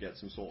is going to get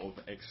some sort of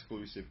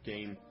exclusive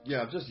game.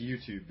 Yeah, I've just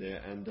YouTubed it,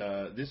 and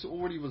this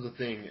already was a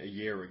thing a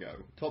year ago.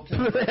 Top 10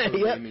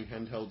 gaming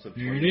handhelds of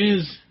There it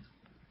is.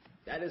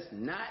 That is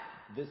not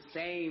the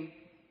same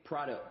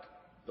product.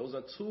 Those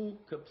are two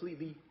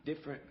completely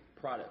different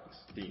products.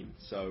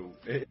 So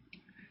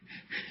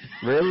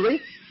Really?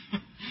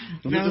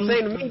 No. The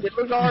same to me. They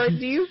look alright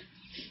to you?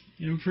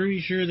 I'm pretty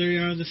sure they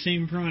are the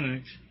same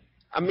product.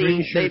 I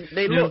mean, Sure.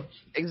 they Now- look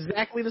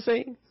exactly the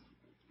same.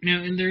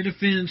 Now, in their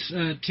defense,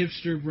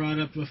 Tipster brought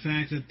up the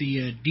fact that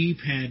the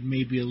D-pad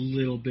may be a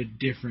little bit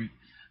different,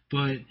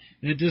 but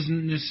that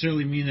doesn't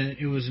necessarily mean that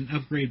it was an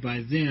upgrade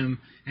by them.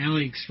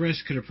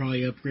 AliExpress could have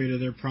probably upgraded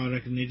their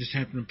product, and they just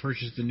happened to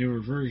purchase the newer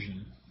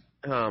version.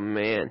 Oh,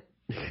 man.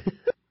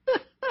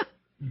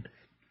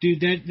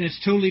 Dude, that's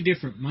totally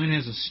different. Mine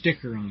has a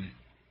sticker on it.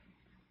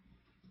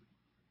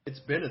 it's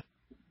been a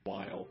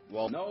while.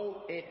 Well,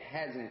 No, it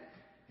hasn't.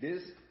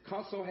 This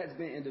console has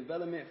been in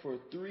development for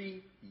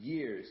 3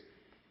 years.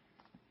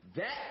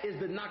 That is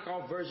the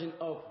knockoff version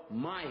of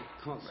my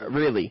console.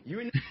 Really? You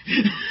in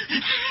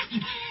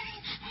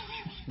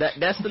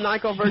That's the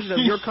knockoff version of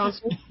your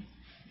console?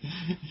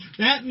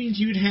 That means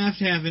you'd have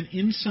to have an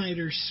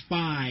insider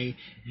spy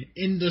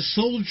in the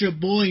Soldier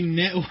Boy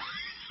network.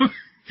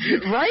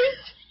 Right?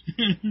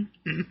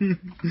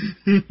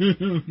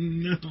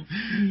 No.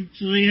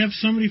 So they have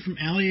somebody from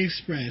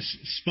AliExpress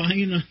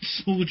spying on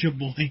Soldier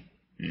Boy.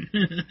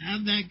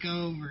 How'd that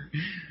go over?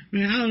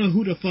 Man, I don't know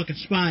who the fucking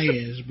spy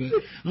is, but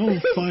I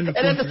won't find the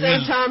And at the fucker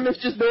same out. time,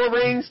 it's just door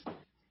rings.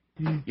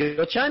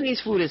 Your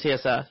Chinese food is here,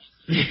 sir.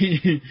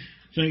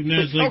 It's like,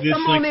 no, it's like this.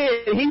 Come on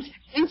in.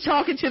 He's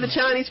talking to the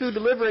Chinese food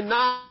deliverer,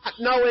 not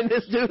knowing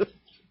this dude.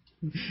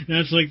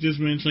 That's like this,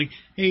 man. It's like,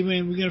 hey,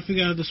 man, we gotta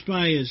figure out who the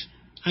spy is.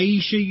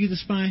 Aisha, you the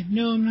spy?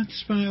 No, I'm not the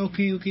spy.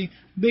 Okay.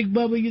 Big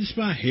Bubba, you the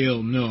spy?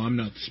 Hell no, I'm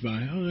not the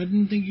spy. Oh, I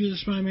didn't think you were the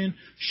spy, man.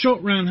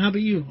 Short Round, how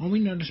about you? Oh, we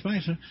know the spy,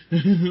 sir.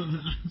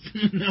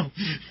 No.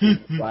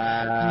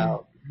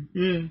 Wow.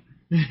 Yeah.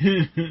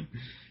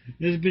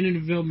 It's been in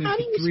development How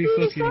do for you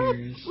 3 screw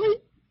fucking this years.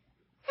 up?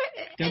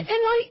 And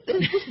like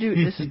this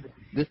dude,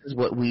 this is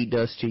what weed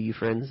does to you,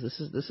 friends. This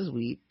is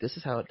weed. This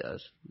is how it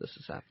does. This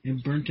is how.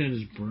 It burnt out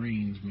his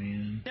brains,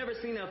 man. never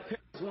seen a pair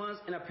of ones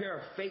and a pair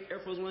of fake Air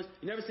Force Ones.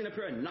 You never seen a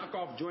pair of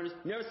knockoff Jordans.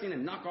 You never seen a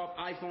knockoff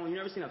iPhone. You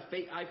never seen a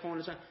fake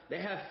iPhone.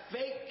 They have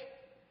fake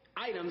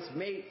items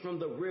made from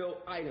the real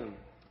item.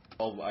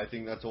 well, I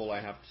think that's all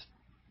I have to say.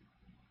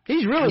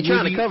 He's really Would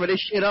trying to you- cover this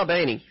shit up,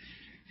 ain't he?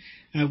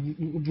 I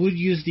would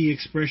use the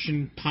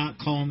expression pot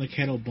calling the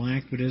kettle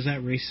black, but is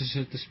that racist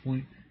at this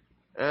point?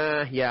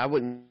 Yeah, I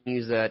wouldn't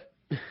use that.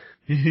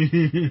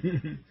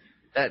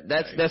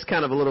 That's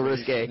kind of a little The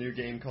risque. new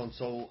game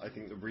console, I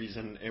think the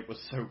reason it was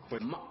so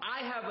quick.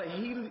 I have a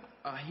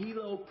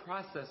Hilo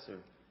processor.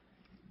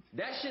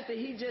 That shit that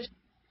he just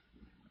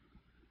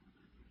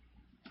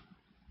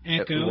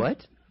Echo.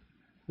 What?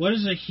 What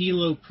is a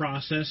Hilo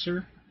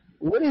processor?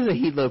 What is a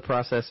Hilo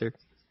processor?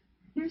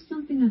 Here's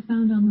something I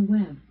found on the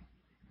web.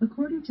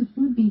 According to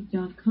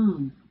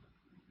foodbeat.com,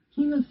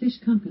 Hilo Fish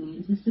Company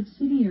is a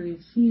subsidiary of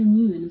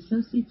CNU and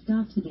Associates.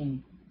 Today,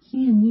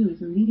 CNU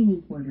is a leading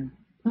importer,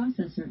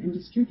 processor, and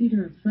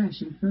distributor of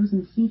fresh and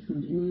frozen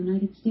seafood in the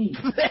United States.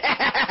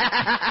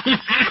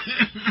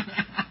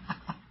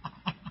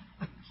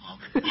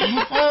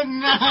 Oh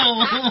no!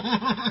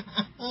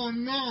 Oh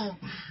no!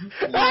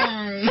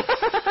 Why?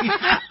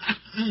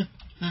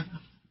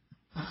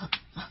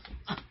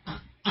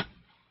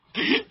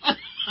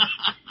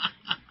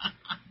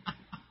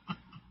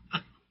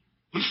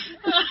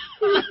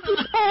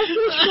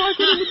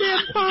 fucking in the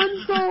damn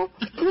console.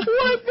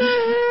 What the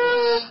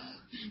hell?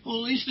 Well,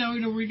 at least now we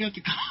know where he got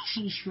the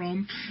consoles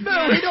from.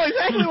 No, we know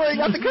exactly where he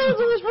got the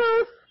consoles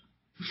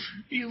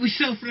from. We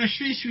sell fresh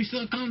fish, we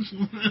sell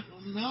console.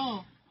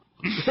 No.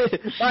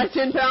 Buy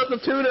 10 pounds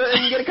of tuna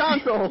and get a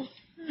console.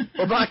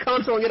 Or buy a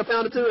console and get a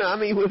pound of tuna. I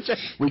mean,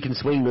 we can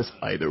swing this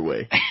either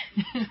way.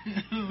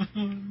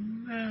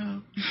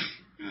 No.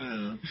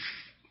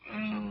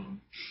 Oh.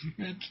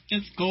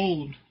 That's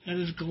gold. That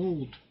is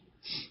gold.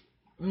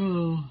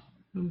 Oh,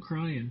 I'm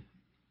crying.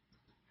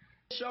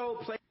 Show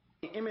play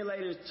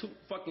emulators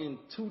fucking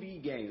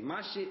 2D games.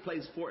 My shit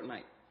plays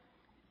Fortnite.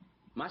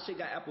 My shit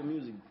got Apple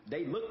Music.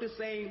 They look the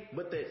same,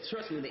 but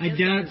trust me, I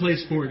doubt it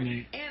plays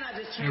Fortnite. And I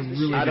just I changed the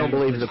really shit. I don't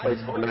believe it plays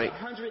I ordered Fortnite.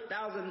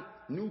 100,000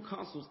 new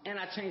consoles, and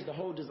I changed the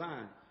whole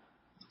design.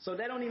 So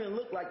they don't even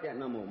look like that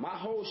no more. My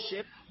whole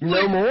shit.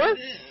 No more?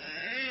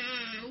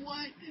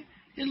 What?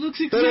 It looks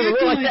They exactly don't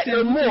look like like that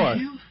that. no What the more.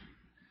 hell?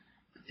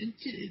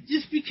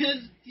 Just because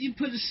you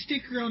put a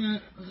sticker on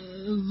a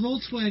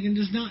Volkswagen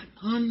does not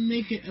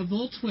make it a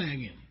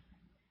Volkswagen.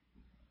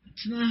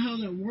 It's not how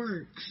that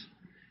works.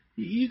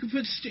 You can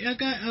put. I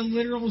got a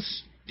literal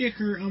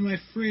sticker on my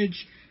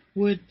fridge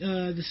with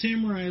the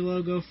Samurai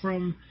logo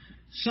from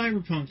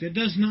Cyberpunk. That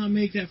does not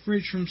make that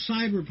fridge from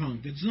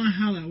Cyberpunk. That's not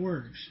how that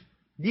works.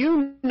 Do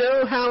you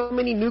know how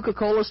many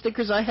Nuka-Cola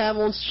stickers I have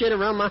on shit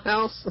around my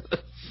house?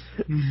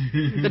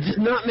 That does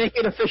not make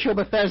it official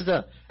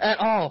Bethesda at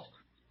all.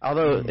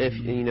 Although, if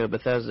you know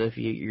Bethesda, if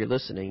you're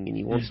listening and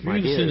you want some we're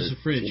gonna ideas, send us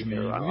a fridge, you know,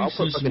 man. We're gonna I'll send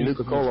put us fucking a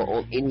Nuka-Cola Nuka-Cola.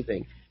 on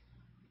anything.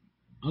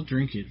 I'll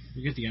drink it.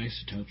 Forget the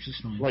isotopes.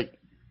 It's fine. Like,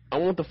 I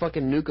want the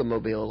fucking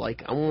Nuka-mobile.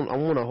 Like, I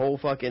want a whole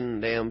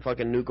fucking damn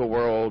fucking Nuka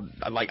world.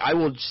 Like, I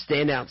will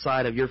stand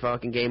outside of your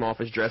fucking game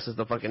office dressed as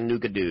the fucking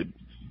Nuka dude.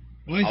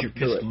 Why is I'll your do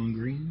pistol it. on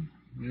green?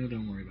 Well,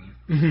 don't worry about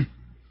it.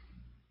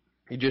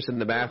 You're just in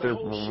the The bathroom.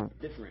 whole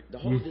shit's different. The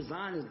whole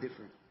design is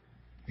different.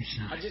 It's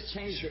not. I just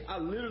changed it. I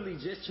literally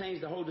just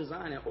changed the whole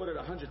design and ordered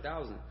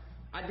 100,000.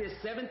 I did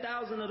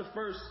 7,000 of the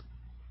first.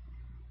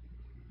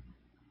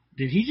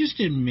 Did he just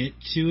admit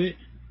to it?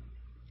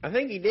 I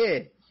think he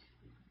did.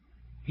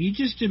 He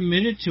just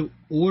admitted to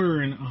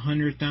ordering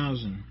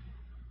 100,000.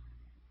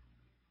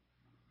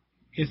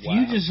 If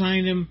you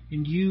designed them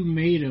and you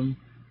made them,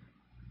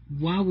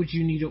 why would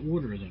you need to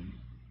order them?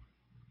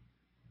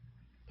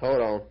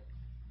 Hold on.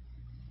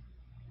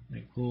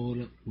 Like,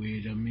 hold up,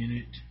 wait a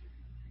minute.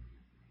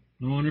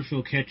 No wonder if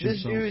he'll catch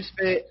This himself. dude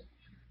spent.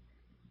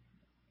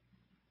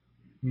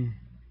 Hmm.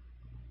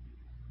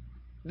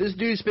 This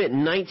dude spent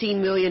 $19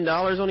 million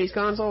on these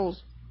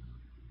consoles.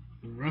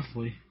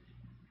 Roughly.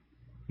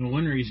 No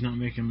wonder he's not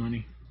making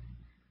money.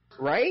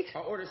 Right? I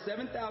ordered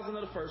 7,000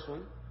 of the first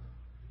one.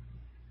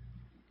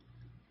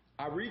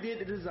 I redid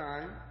the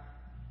design.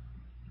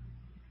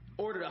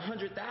 Ordered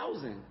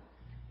 100,000.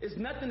 It's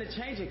nothing to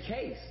change a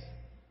case.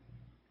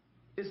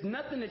 It's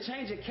nothing to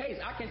change a case.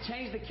 I can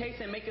change the case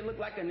and make it look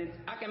like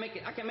I can make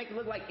it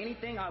look like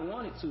anything I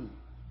wanted to.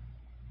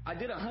 I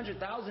did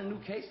 100,000 new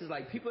cases.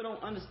 Like, people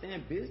don't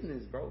understand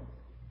business, bro.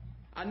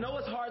 I know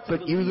it's hard to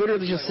But you believe.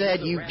 literally just Like, said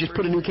he's a you rapper, just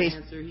put a he's new a case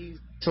dancer, he's-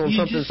 on You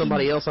something just-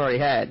 somebody else already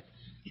had.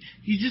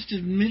 He just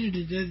admitted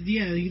it. That,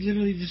 yeah, he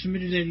literally just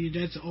admitted that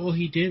that's all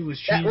he did was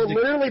That change would the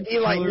literally be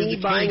like color of me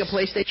the buying a case.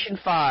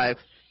 PlayStation 5,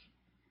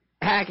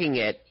 hacking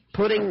it,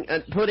 putting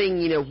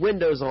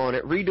Windows on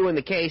it, redoing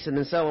the case, and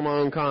then selling my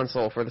own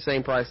console for the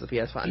same price as the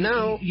PS5.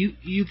 No.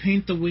 You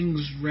paint the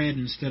wings red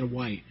instead of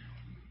white.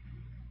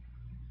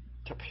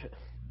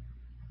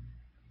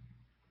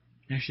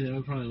 Actually, that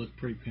would probably look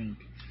pretty pimp.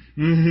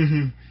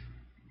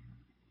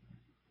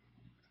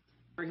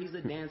 He's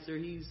a dancer.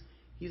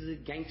 He's a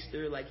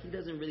gangster. Like, he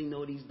doesn't really know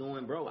what he's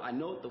doing, bro. I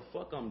know what the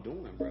fuck I'm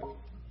doing, bro.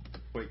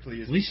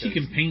 Quickly, At least he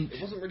can paint.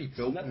 It wasn't really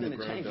built from Nothing the to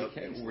ground change the up.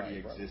 case, It already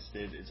like, bro.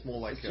 existed. It's more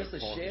like It's just a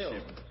shell.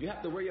 partnership. You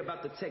have to worry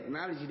about the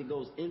technology that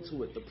goes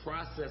into it, the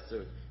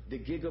processor, the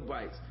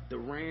gigabytes, the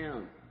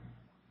RAM.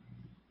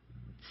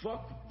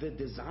 Fuck the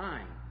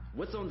design.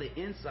 What's on the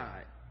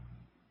inside?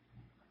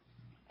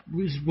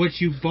 Was what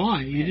you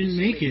bought. You Man, didn't this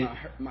make shit it.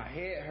 My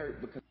head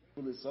hurt because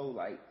people are so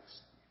like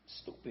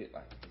stupid.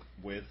 Like,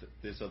 With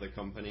this other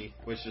company,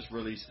 which just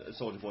released a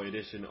Soldier Boy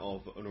edition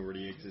of an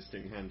already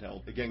existing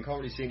handheld. Again, can't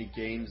really see any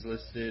games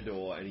listed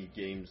or any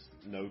games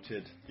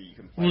noted that you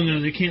can play. Well,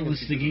 no, they can't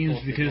list the of games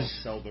course they because-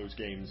 can't sell those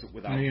games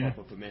without Oh, yeah.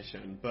 proper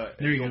permission. But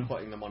There if you you're go.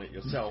 putting them on it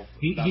yourself,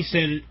 He that's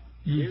said it.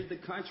 here's the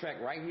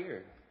contract right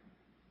here.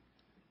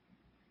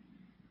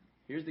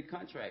 Here's the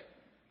contract.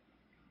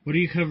 What are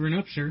you covering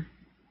up, sir?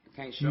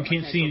 Can't show. You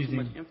can't I see show anything.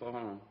 Too much info. Hold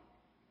on.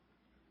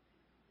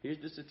 Here's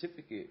the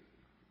certificate.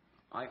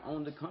 I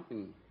own the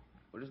company.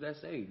 What does that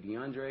say,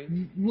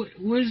 DeAndre? What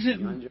is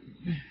it? DeAndre.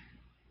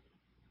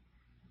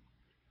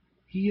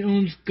 He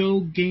owns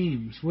Go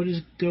Games. What is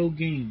Go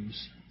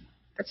Games?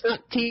 That's not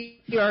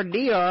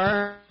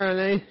TRDR, are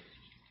they?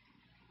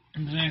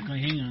 Exactly.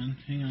 Hang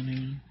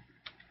on.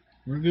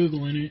 We're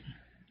Googling it.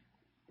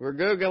 We're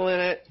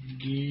Googling it.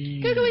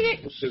 Games. Googling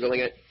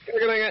it.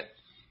 Googling it.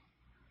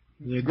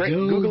 The Great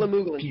Go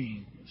Google-a-moogling.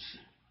 Games.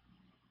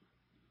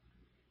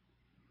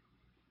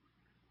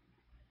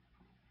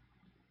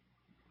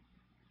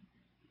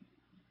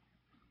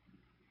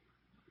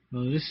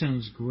 Oh, this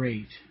sounds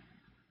great.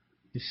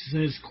 This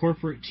says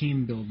corporate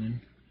team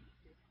building.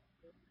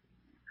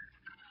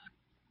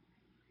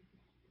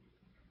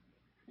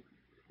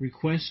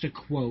 Request a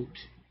quote.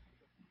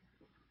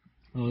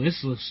 Oh,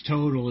 this looks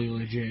totally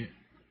legit.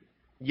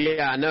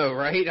 Yeah, I know,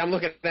 right? I'm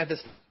looking at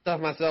this stuff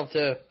myself,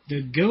 too.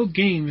 The Go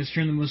game has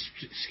turned the most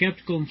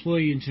skeptical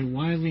employee into a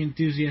wildly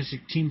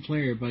enthusiastic team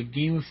player by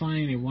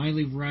gamifying a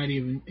widely variety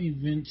of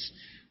events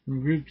from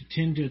a group to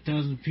 10 to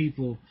 1,000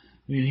 people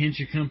who enhance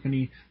your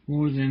company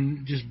more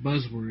than just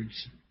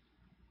buzzwords.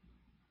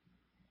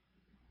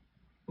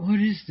 What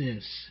is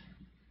this?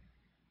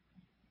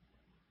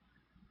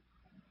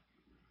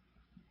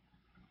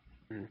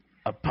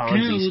 A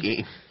Ponzi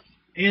scheme.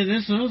 Yeah,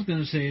 that's what I was going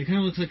to say. It kind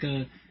of looks like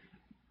a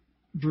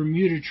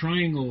Bermuda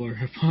Triangle or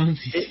a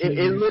Ponzi scheme.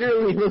 It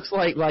literally looks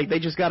like they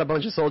just got a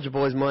bunch of Soldier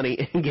Boy's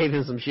money and gave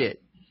him some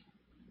shit.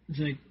 It's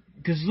like,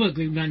 because look,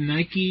 they've got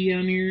Nike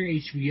on here,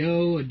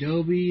 HBO,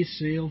 Adobe,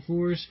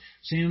 Salesforce,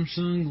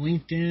 Samsung,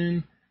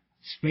 LinkedIn,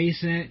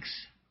 SpaceX.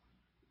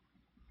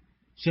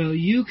 So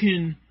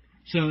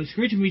it's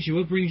great to meet you.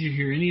 What brings you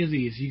here? Any of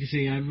these. You can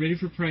say, I'm ready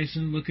for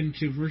pricing, looking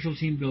to virtual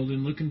team building,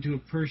 looking to a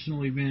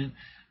personal event,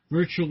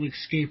 virtual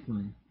escape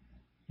room.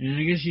 And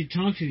I guess you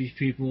talk to these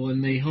people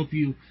and they help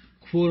you,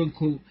 quote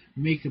unquote,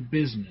 make a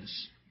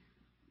business.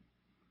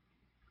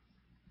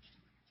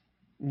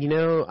 You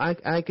know,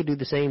 I could do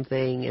the same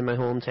thing in my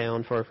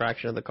hometown for a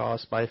fraction of the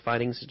cost by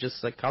finding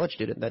just a college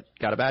student that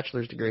got a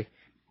bachelor's degree.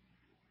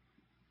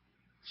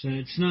 So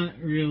it's not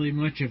really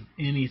much of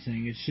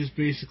anything. It's just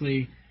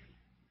basically,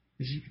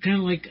 it's kind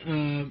of like,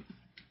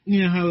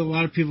 you know how a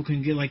lot of people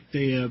can get like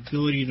the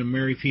ability to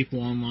marry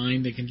people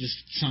online. They can just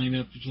sign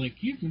up. It's like,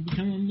 you can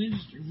become a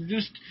minister.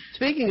 Just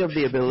Speaking of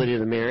the ability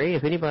to marry,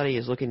 if anybody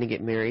is looking to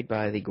get married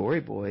by the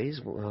Gory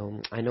Boys,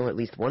 I know at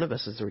least one of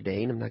us is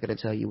ordained. I'm not going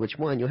to tell you which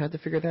one. You'll have to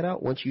figure that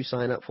out once you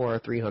sign up for our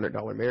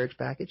 $300 marriage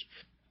package.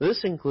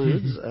 This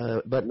includes,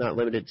 but not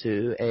limited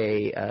to,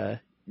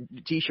 a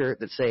T-shirt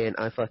that's saying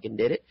 "I fucking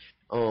did it,"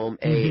 a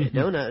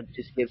donut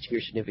just give to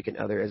your significant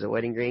other as a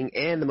wedding ring,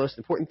 and the most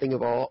important thing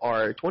of all,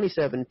 our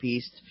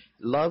 27-piece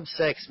Love,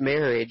 Sex,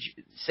 Marriage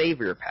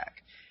Savior Pack.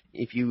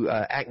 If you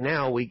act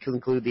now, we can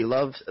include the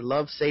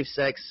Love, Safe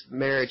Sex,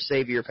 Marriage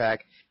Savior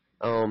Pack,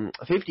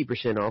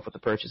 50% off with the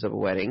purchase of a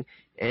wedding,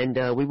 and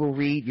we will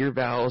read your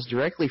vows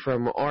directly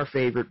from our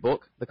favorite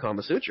book, the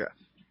Kama Sutra.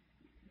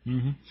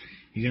 You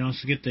can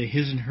also get the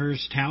His and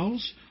Hers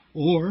towels,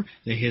 or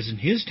the His and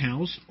His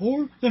towels,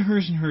 or the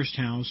Hers and Hers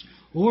towels,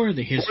 or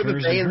the His,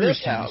 Hers, and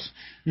Hers towels.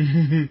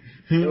 You're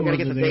going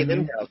to get the They and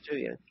Them towels, too,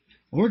 yeah.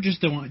 Or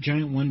just the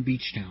giant one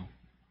beach towel.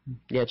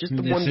 Yeah, just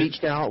the one beach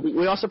towel.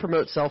 We also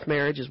promote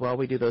self-marriage as well.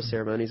 We do those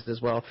ceremonies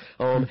as well.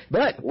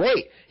 But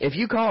wait, if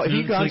you contact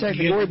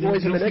the Gory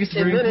Boys in the next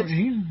 10 minutes...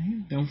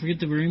 Don't forget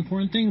the very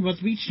important thing about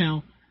the beach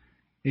towel.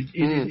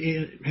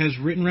 It has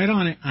written right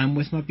on it, I'm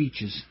with my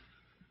beaches.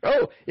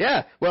 Oh,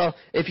 yeah. Well,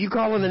 if you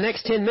call in the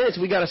next 10 minutes,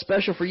 we got a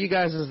special for you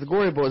guys as the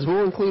Gory Boys.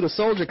 We'll include a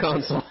Soldier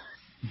console.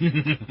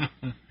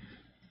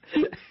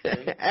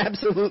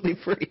 Absolutely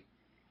free.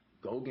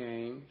 Go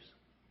Games.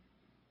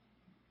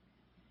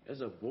 There's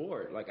a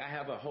board. Like, I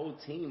have a whole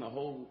team,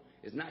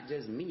 it's not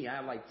just me. I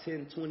have like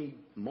 10, 20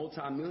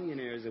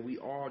 multi-millionaires, and we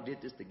all did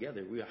this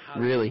together. We're a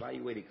highly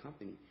evaluated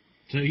company.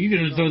 So you're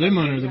going to throw them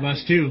under the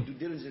bus, too. Due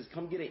diligence.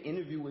 Come get an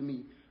interview with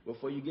me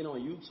before you get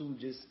on YouTube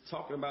just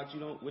talking about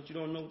what you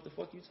don't know what the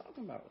fuck you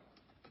talking about.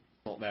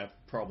 Not their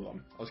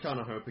problem. I was kind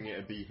of hoping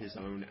it'd be his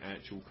own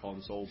actual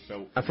console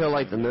built. I feel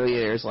like the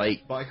millionaires, we're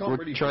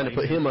trying to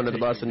put him under the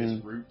bus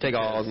and take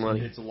all his money.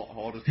 It's a lot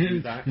harder to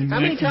do that. How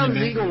many times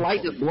is he going to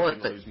light the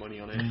blunt?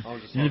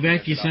 In the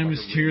back, you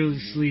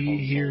simultaneously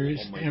hear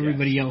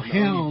everybody yell,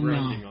 hell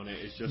no.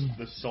 It's just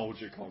the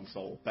Soldier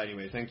console. But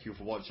anyway, thank you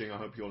for watching. I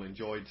hope you all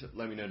enjoyed.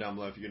 Let me know down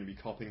below if you're going to be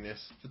copying this.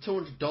 For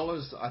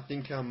 $200, I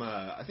think I'm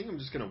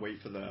just going to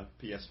wait for the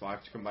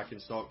PS5 to come back in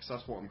stock, because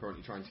that's what I'm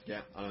currently trying to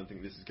get. I don't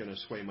think this is going to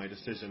sway my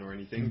decision or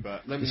anything,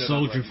 but let me know.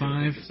 Soldier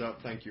 5.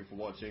 Thank you for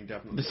watching.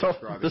 Definitely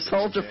subscribe. The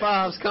Soldier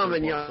 5's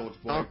coming, y'all. Soldier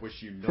Boy,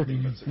 wish you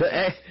nothing but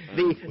success.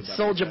 The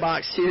Soldier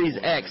Box Series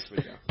X.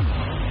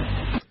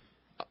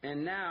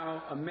 And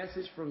now, a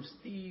message from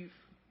Steve.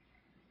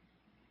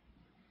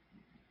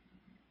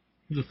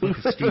 Who the fuck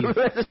is Steve?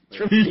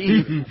 From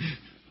Steve.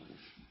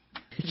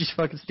 Just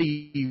fucking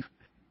Steve.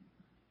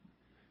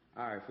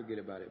 Alright, forget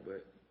about it,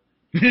 but...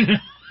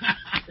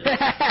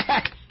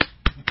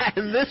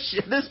 And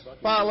this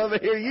file over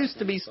here used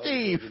to be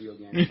Steve.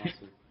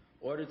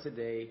 Order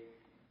today,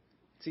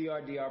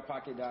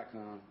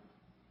 trdrpocket.com.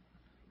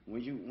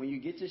 When you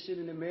get your shit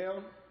in the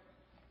mail,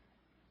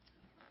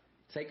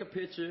 take a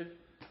picture,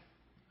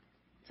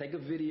 take a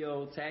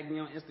video, tag me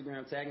on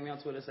Instagram, tag me on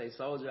Twitter, say,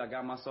 Soldier, I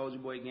got my Soldier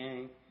Boy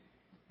gang.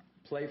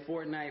 Play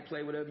Fortnite,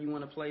 play whatever you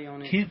want to play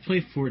on it. Can't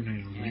play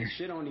Fortnite on there. And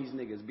shit on these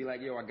niggas. Be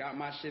like, yo, I got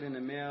my shit in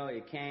the mail,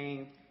 it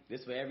came.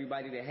 This for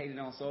everybody that hated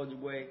on Soldier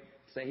Boy.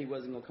 Say he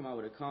wasn't gonna come out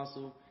with a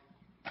console.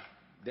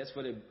 That's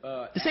for the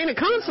this ain't a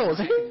console,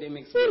 it's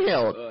academics.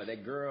 handheld.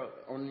 That girl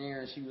on there,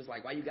 and she was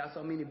like, "Why you got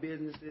so many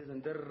businesses?"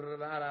 and da da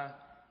da da.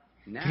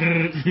 Now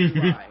you see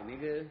why,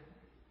 nigga.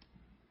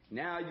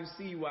 Now you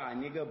see why,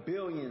 nigga.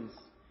 Billions.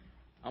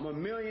 I'm a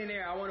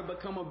millionaire. I want to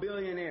become a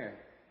billionaire.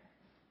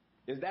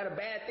 Is that a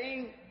bad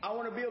thing? I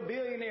want to be a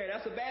billionaire.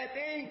 That's a bad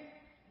thing?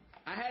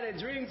 I had a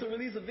dream to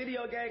release a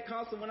video game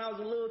console when I was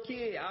a little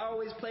kid. I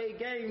always played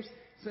games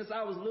since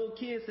I was a little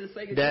kid, since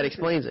Sega. That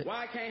explains it.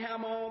 Why I can't have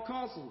my own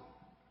console?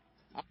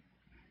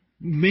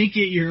 Make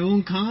it your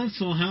own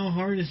console. How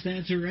hard is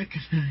that to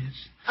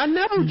recognize? I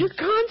know, just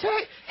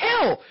contact.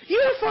 Hell,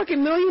 you're a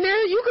fucking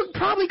millionaire. You could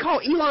probably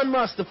call Elon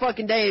Musk the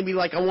fucking day and be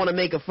like, I want to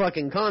make a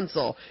fucking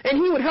console.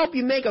 And he would help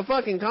you make a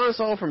fucking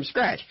console from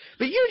scratch.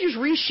 But you're just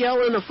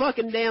reshelling a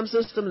fucking damn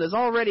system that's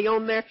already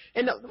on there.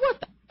 And what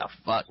the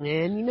fuck,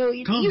 man? You know,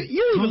 you're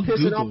even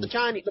pissing off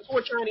the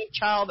poor Chinese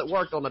child that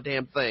worked on the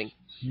damn thing.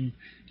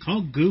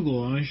 Call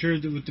Google. I'm sure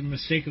that with the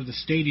mistake of the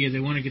Stadia, they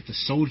want to get the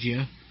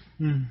Soldier.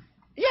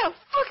 Yeah,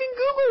 fucking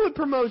Google would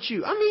promote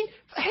you. I mean,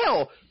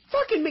 hell,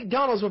 fucking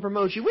McDonald's would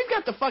promote you. We've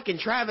got the fucking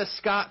Travis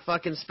Scott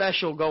fucking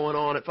special going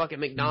on at fucking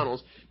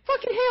McDonald's.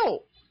 Fucking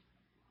hell.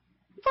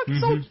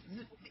 Fucking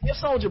you're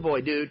Soldier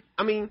Boy, dude.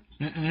 I mean,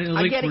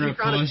 I get it, you're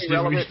trying to be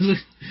relevant.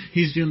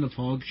 He's doing the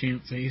Pog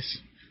chant face.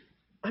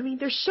 I mean,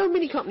 there's so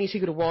many companies he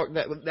could have worked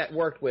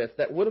with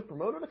that would have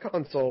promoted a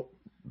console,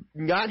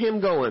 got him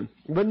going,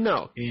 but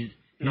no. And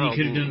he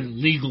could have done it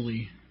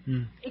legally.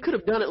 He could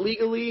have done it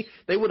legally.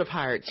 They would have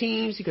hired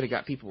teams. He could have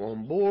got people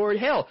on board.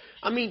 Hell,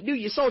 I mean, dude,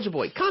 you Soldier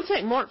Boy.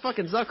 Contact Mark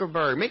fucking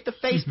Zuckerberg. Make the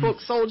Facebook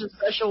Soldier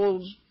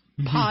Special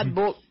Pod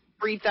Book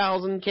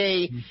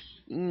 3000K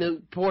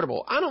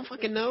portable. I don't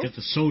fucking know. Get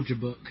the Soldier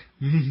Book.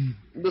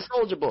 The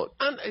Soldier Book.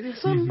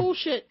 It's some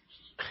bullshit.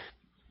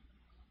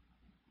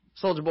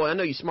 Soldier Boy, I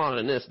know you're smarter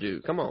than this,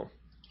 dude. Come on.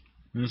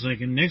 And it's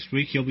like, and next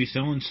week he'll be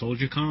selling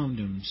Soldier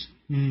condoms.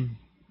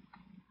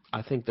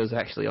 I think those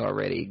actually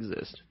already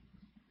exist.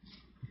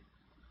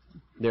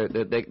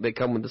 They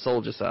come with the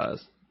soldier size.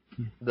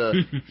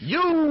 The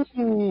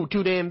you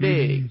too damn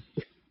big.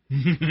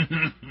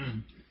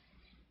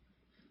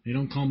 They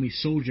don't call me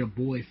Soldier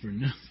Boy for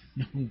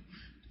nothing.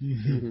 No.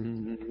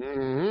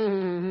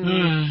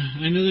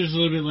 I know there's a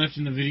little bit left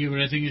in the video, but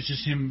I think it's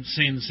just him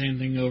saying the same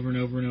thing over and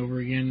over and over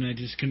again. I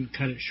just couldn't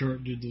cut it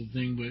short due to the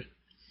thing, but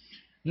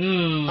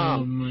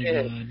oh my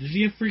god. Does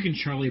he have freaking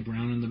Charlie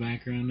Brown in the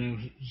background now?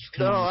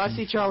 No, I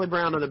see Charlie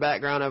Brown in the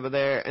background over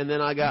there, and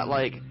then I got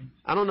like,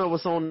 I don't know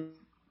what's on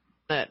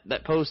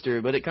that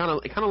poster, but it kind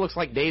of looks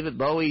like David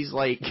Bowie's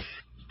like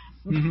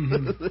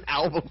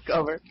album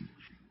cover.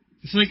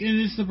 It's like, and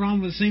it's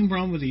the same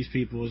problem with these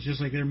people. It's just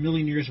like they're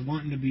millionaires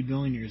wanting to be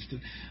billionaires,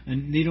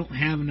 and they don't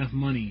have enough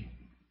money.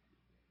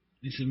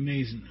 It's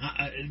amazing.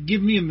 Give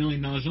me $1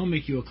 million, I'll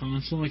make you a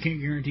console. I can't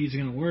guarantee it's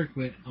going to work,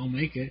 but I'll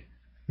make it.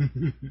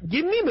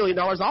 Give me $1 million,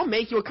 I'll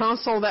make you a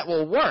console that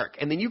will work,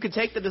 and then you can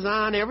take the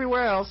design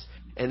everywhere else,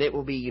 and it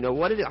will be, you know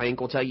what it is. I ain't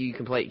gonna tell you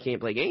can't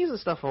play games and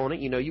stuff on it.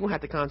 You know, you won't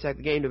have to contact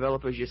the game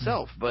developers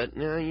yourself. But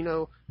you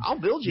know, I'll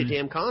build you a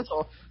damn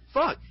console.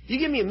 Fuck, you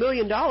give me $1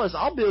 million,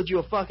 I'll build you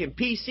a fucking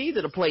PC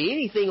that'll play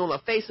anything on the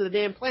face of the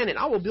damn planet.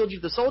 I will build you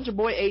the Soldier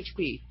Boy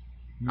HP.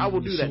 I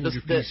will do that.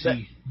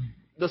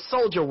 The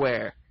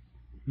Soldierware.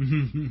 Yeah,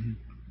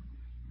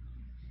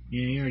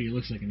 he already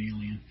looks like an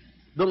alien.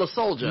 The La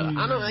Soldier.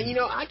 I don't. You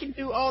know, I can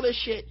do all this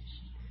shit.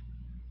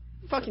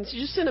 Fucking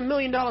just send $1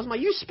 million.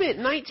 You spent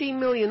 $19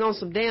 million on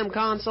some damn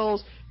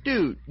consoles,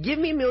 dude. Give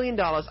me $1 million.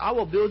 I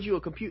will build you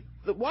a computer.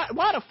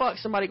 Why the fuck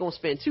somebody gonna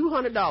spend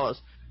 $200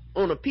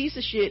 on a piece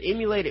of shit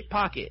emulated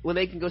Pocket when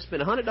they can go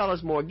spend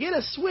 $100 more, get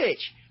a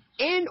Switch,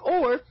 and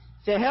or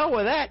to hell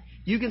with that,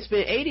 you can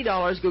spend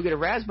 $80, go get a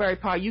Raspberry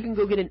Pi. You can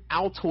go get an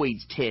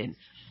Altoids 10,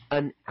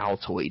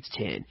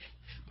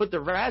 Put the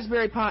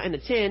Raspberry Pi in the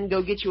 10,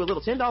 go get you a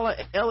little $10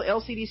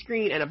 LCD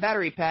screen and a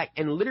battery pack,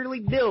 and literally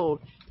build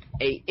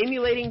a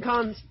emulating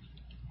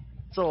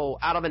console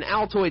out of an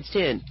Altoids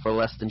 10 for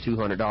less than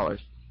 $200.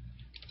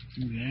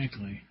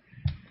 Exactly.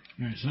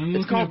 All right, so I'm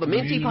looking. It's called the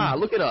Minty Pi.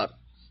 Look it up.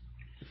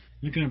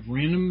 Looking up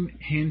random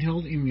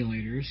handheld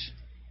emulators.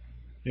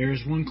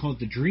 There's one called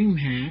the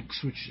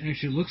DreamHacks, which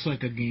actually looks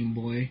like a Game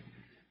Boy,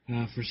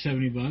 for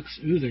 $70.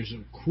 Ooh, there's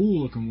a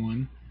cool looking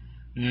one.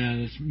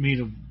 That's made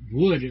of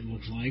wood, it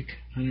looks like,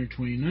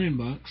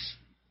 $129.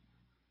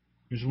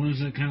 There's ones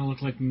that kind of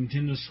look like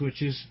Nintendo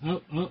Switches.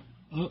 Oh.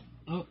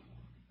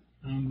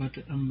 I'm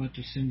about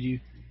to send you.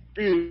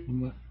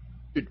 Dude,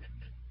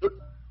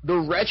 the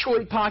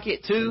Retroid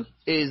Pocket 2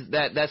 is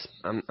that's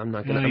I'm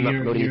not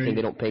promoting anything.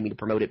 They don't pay me to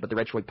promote it, but the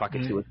Retroid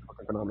Pocket 2 is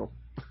fucking phenomenal.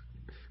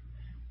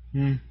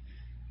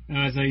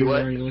 I thought you were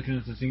already looking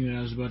at the thing that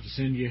I was about to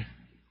send you.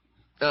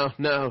 Oh,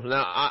 no,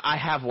 I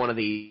have one of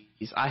these.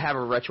 I have a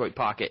Retroid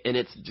Pocket, and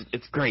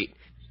it's great.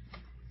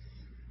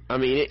 I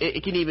mean,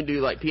 it can even do,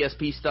 like,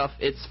 PSP stuff.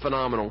 It's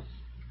phenomenal.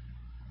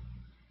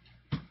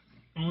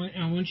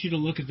 I want you to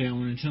look at that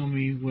one and tell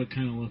me what it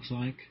kind of looks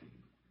like.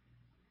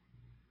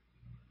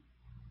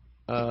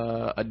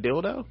 A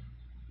dildo?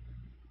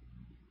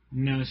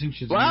 No,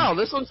 essentially. Wow,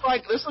 this looks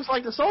like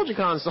the Soldier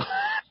console.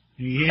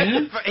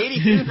 Yeah. For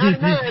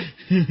 $82.99.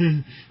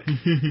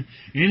 And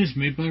it's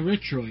made by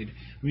Retroid.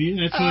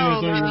 That's what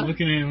I thought you were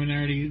looking at when I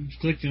already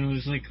clicked, and I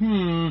was like,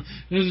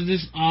 doesn't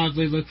this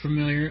oddly look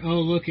familiar?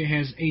 Oh, look, it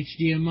has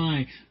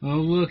HDMI. Oh,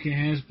 look, it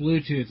has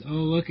Bluetooth. Oh,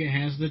 look, it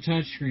has the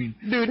touchscreen.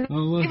 Dude, oh,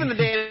 look, even the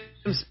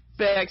damn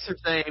specs are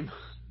the same.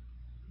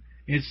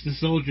 It's the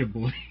Soldier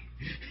Boy.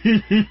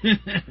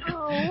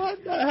 Oh,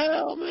 what the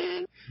hell,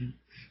 man?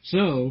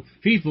 So,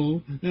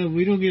 people,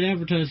 we don't get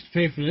advertised to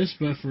pay for this,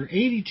 but for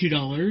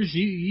 $82,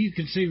 you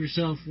can save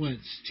yourself, what,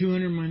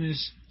 $200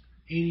 minus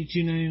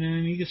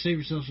 $82.99? You can save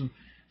yourself some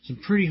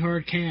pretty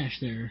hard cash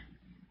there.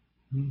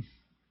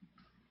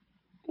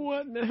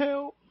 What in the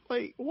hell?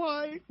 Like,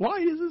 why?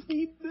 Why does this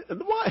need...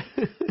 Why?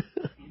 And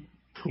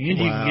you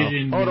can get it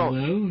in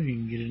yellow, you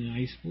can get it in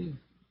ice blue.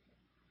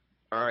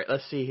 Alright,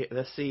 let's see,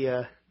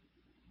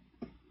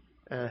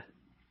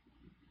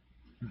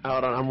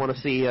 hold on, I want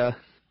to see,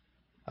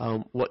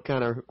 what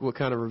kind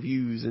of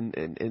reviews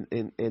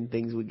and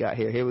things we got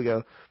here. Here we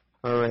go.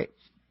 All right.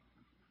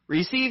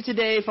 Receive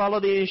today. Follow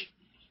the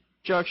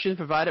instructions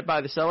provided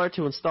by the seller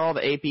to install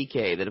the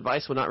APK. The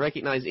device will not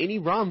recognize any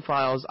ROM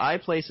files I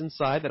place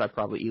inside that I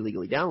probably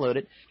illegally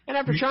downloaded. And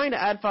after trying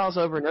to add files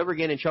over and over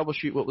again and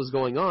troubleshoot what was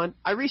going on,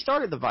 I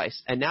restarted the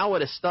device, and now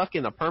it is stuck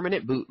in a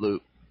permanent boot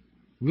loop.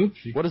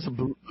 Whoopsie. What is a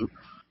boot loop?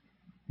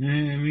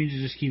 It means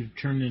you just keep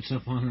turning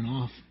itself on and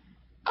off.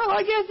 Oh,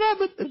 I guess that,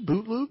 but a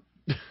boot loop.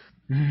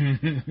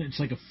 It's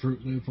like a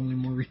Fruit Loop, only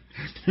more.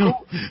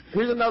 Oh,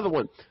 here's another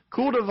one.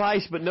 Cool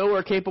device, but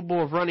nowhere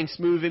capable of running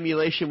smooth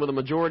emulation with a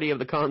majority of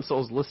the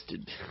consoles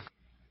listed.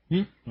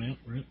 Well,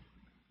 right.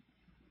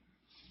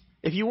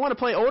 If you want to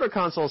play older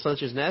consoles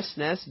such as NES,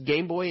 SNES,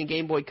 Game Boy, and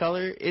Game Boy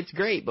Color, it's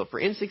great. But for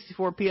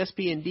N64,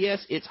 PSP, and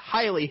DS, it's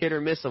highly hit or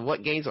miss of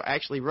what games will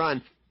actually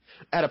run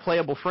at a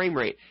playable frame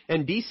rate.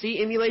 And DC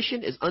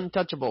emulation is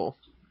untouchable.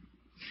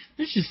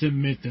 Let's just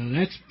admit, though,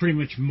 that's pretty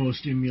much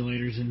most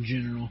emulators in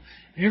general.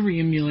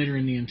 Every emulator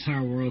in the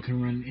entire world can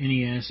run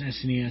NES,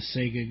 SNES,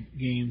 Sega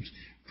games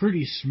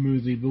pretty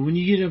smoothly, but when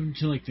you get up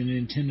into, like, the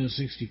Nintendo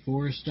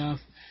 64 stuff,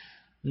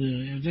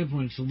 at that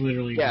point it's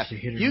literally just a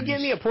hit or miss. You give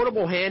me a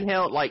portable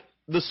handheld, like,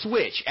 the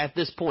Switch at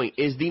this point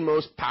is the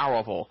most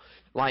powerful.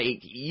 Like,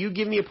 you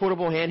give me a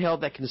portable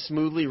handheld that can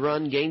smoothly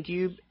run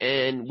GameCube,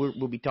 and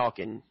we'll be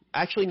talking.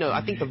 Actually, no,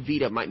 I think the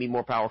Vita might be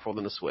more powerful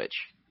than the Switch.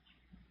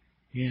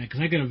 Yeah, because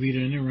I got a Vita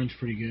and it runs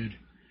pretty good.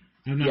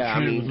 I've not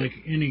tried it with like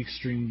any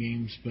extreme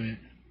games, but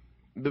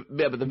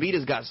the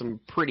Vita's got some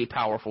pretty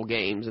powerful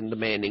games and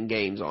demanding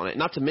games on it.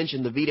 Not to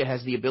mention the Vita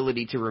has the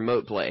ability to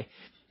remote play.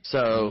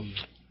 So,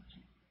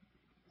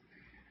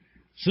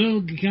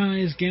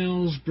 guys,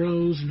 gals,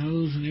 bros, and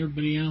hoes, and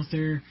everybody out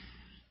there,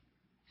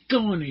 go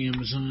on to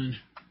Amazon.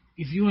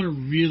 If you want to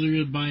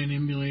really buy an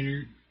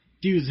emulator,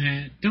 do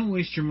that. Don't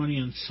waste your money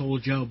on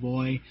Soulja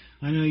Boy.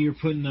 I know you're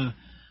putting the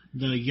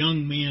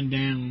young man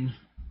down.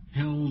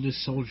 How old is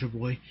Soulja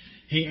Boy?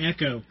 Hey,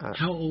 Echo,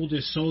 how old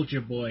is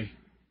Soulja Boy?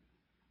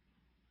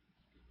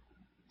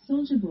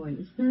 Soulja Boy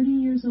is 30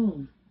 years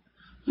old.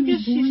 He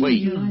was born on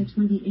July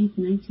 28,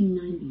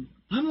 1990.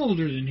 I'm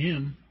older than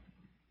him.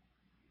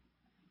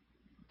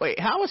 Wait,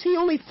 how was he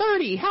only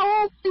 30?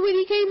 How old when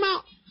he came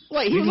out?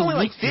 Wait, he was only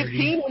like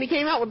 15 when he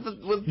came out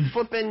with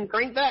flipping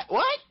Crank That?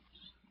 What?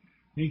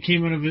 He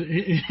came out of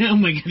oh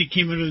my god, he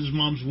came out of his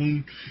mom's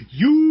womb.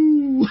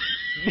 You!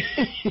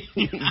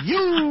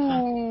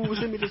 You!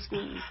 Send me to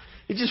school.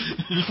 He just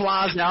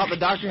flies out. The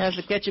doctor has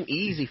to catch him.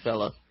 Easy,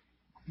 fella.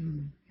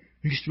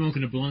 You're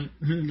smoking a blunt.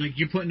 Like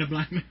you're putting a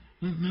black man.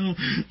 No.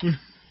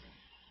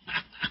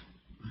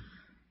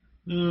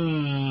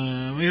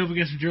 We hope you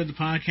guys enjoyed the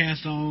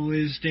podcast.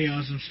 Always stay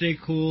awesome, stay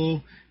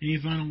cool. Any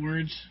final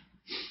words?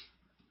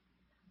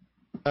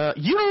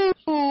 You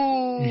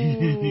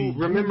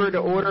remember to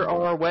order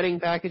our wedding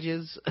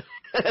packages.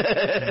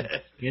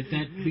 Get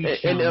that beach.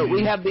 And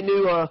we have the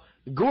new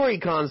Gory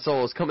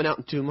consoles coming out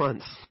in 2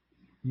 months.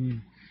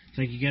 It's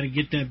like you got to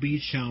get that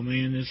beach towel,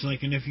 man. It's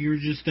like, and if you're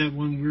just that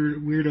one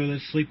weirdo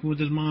that's sleeping with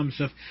his mom and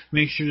stuff,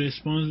 make sure to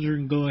sponsor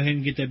and go ahead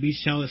and get that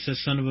beach towel that says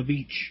 "Son of a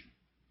Beach."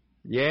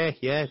 Yeah,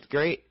 it's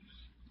great.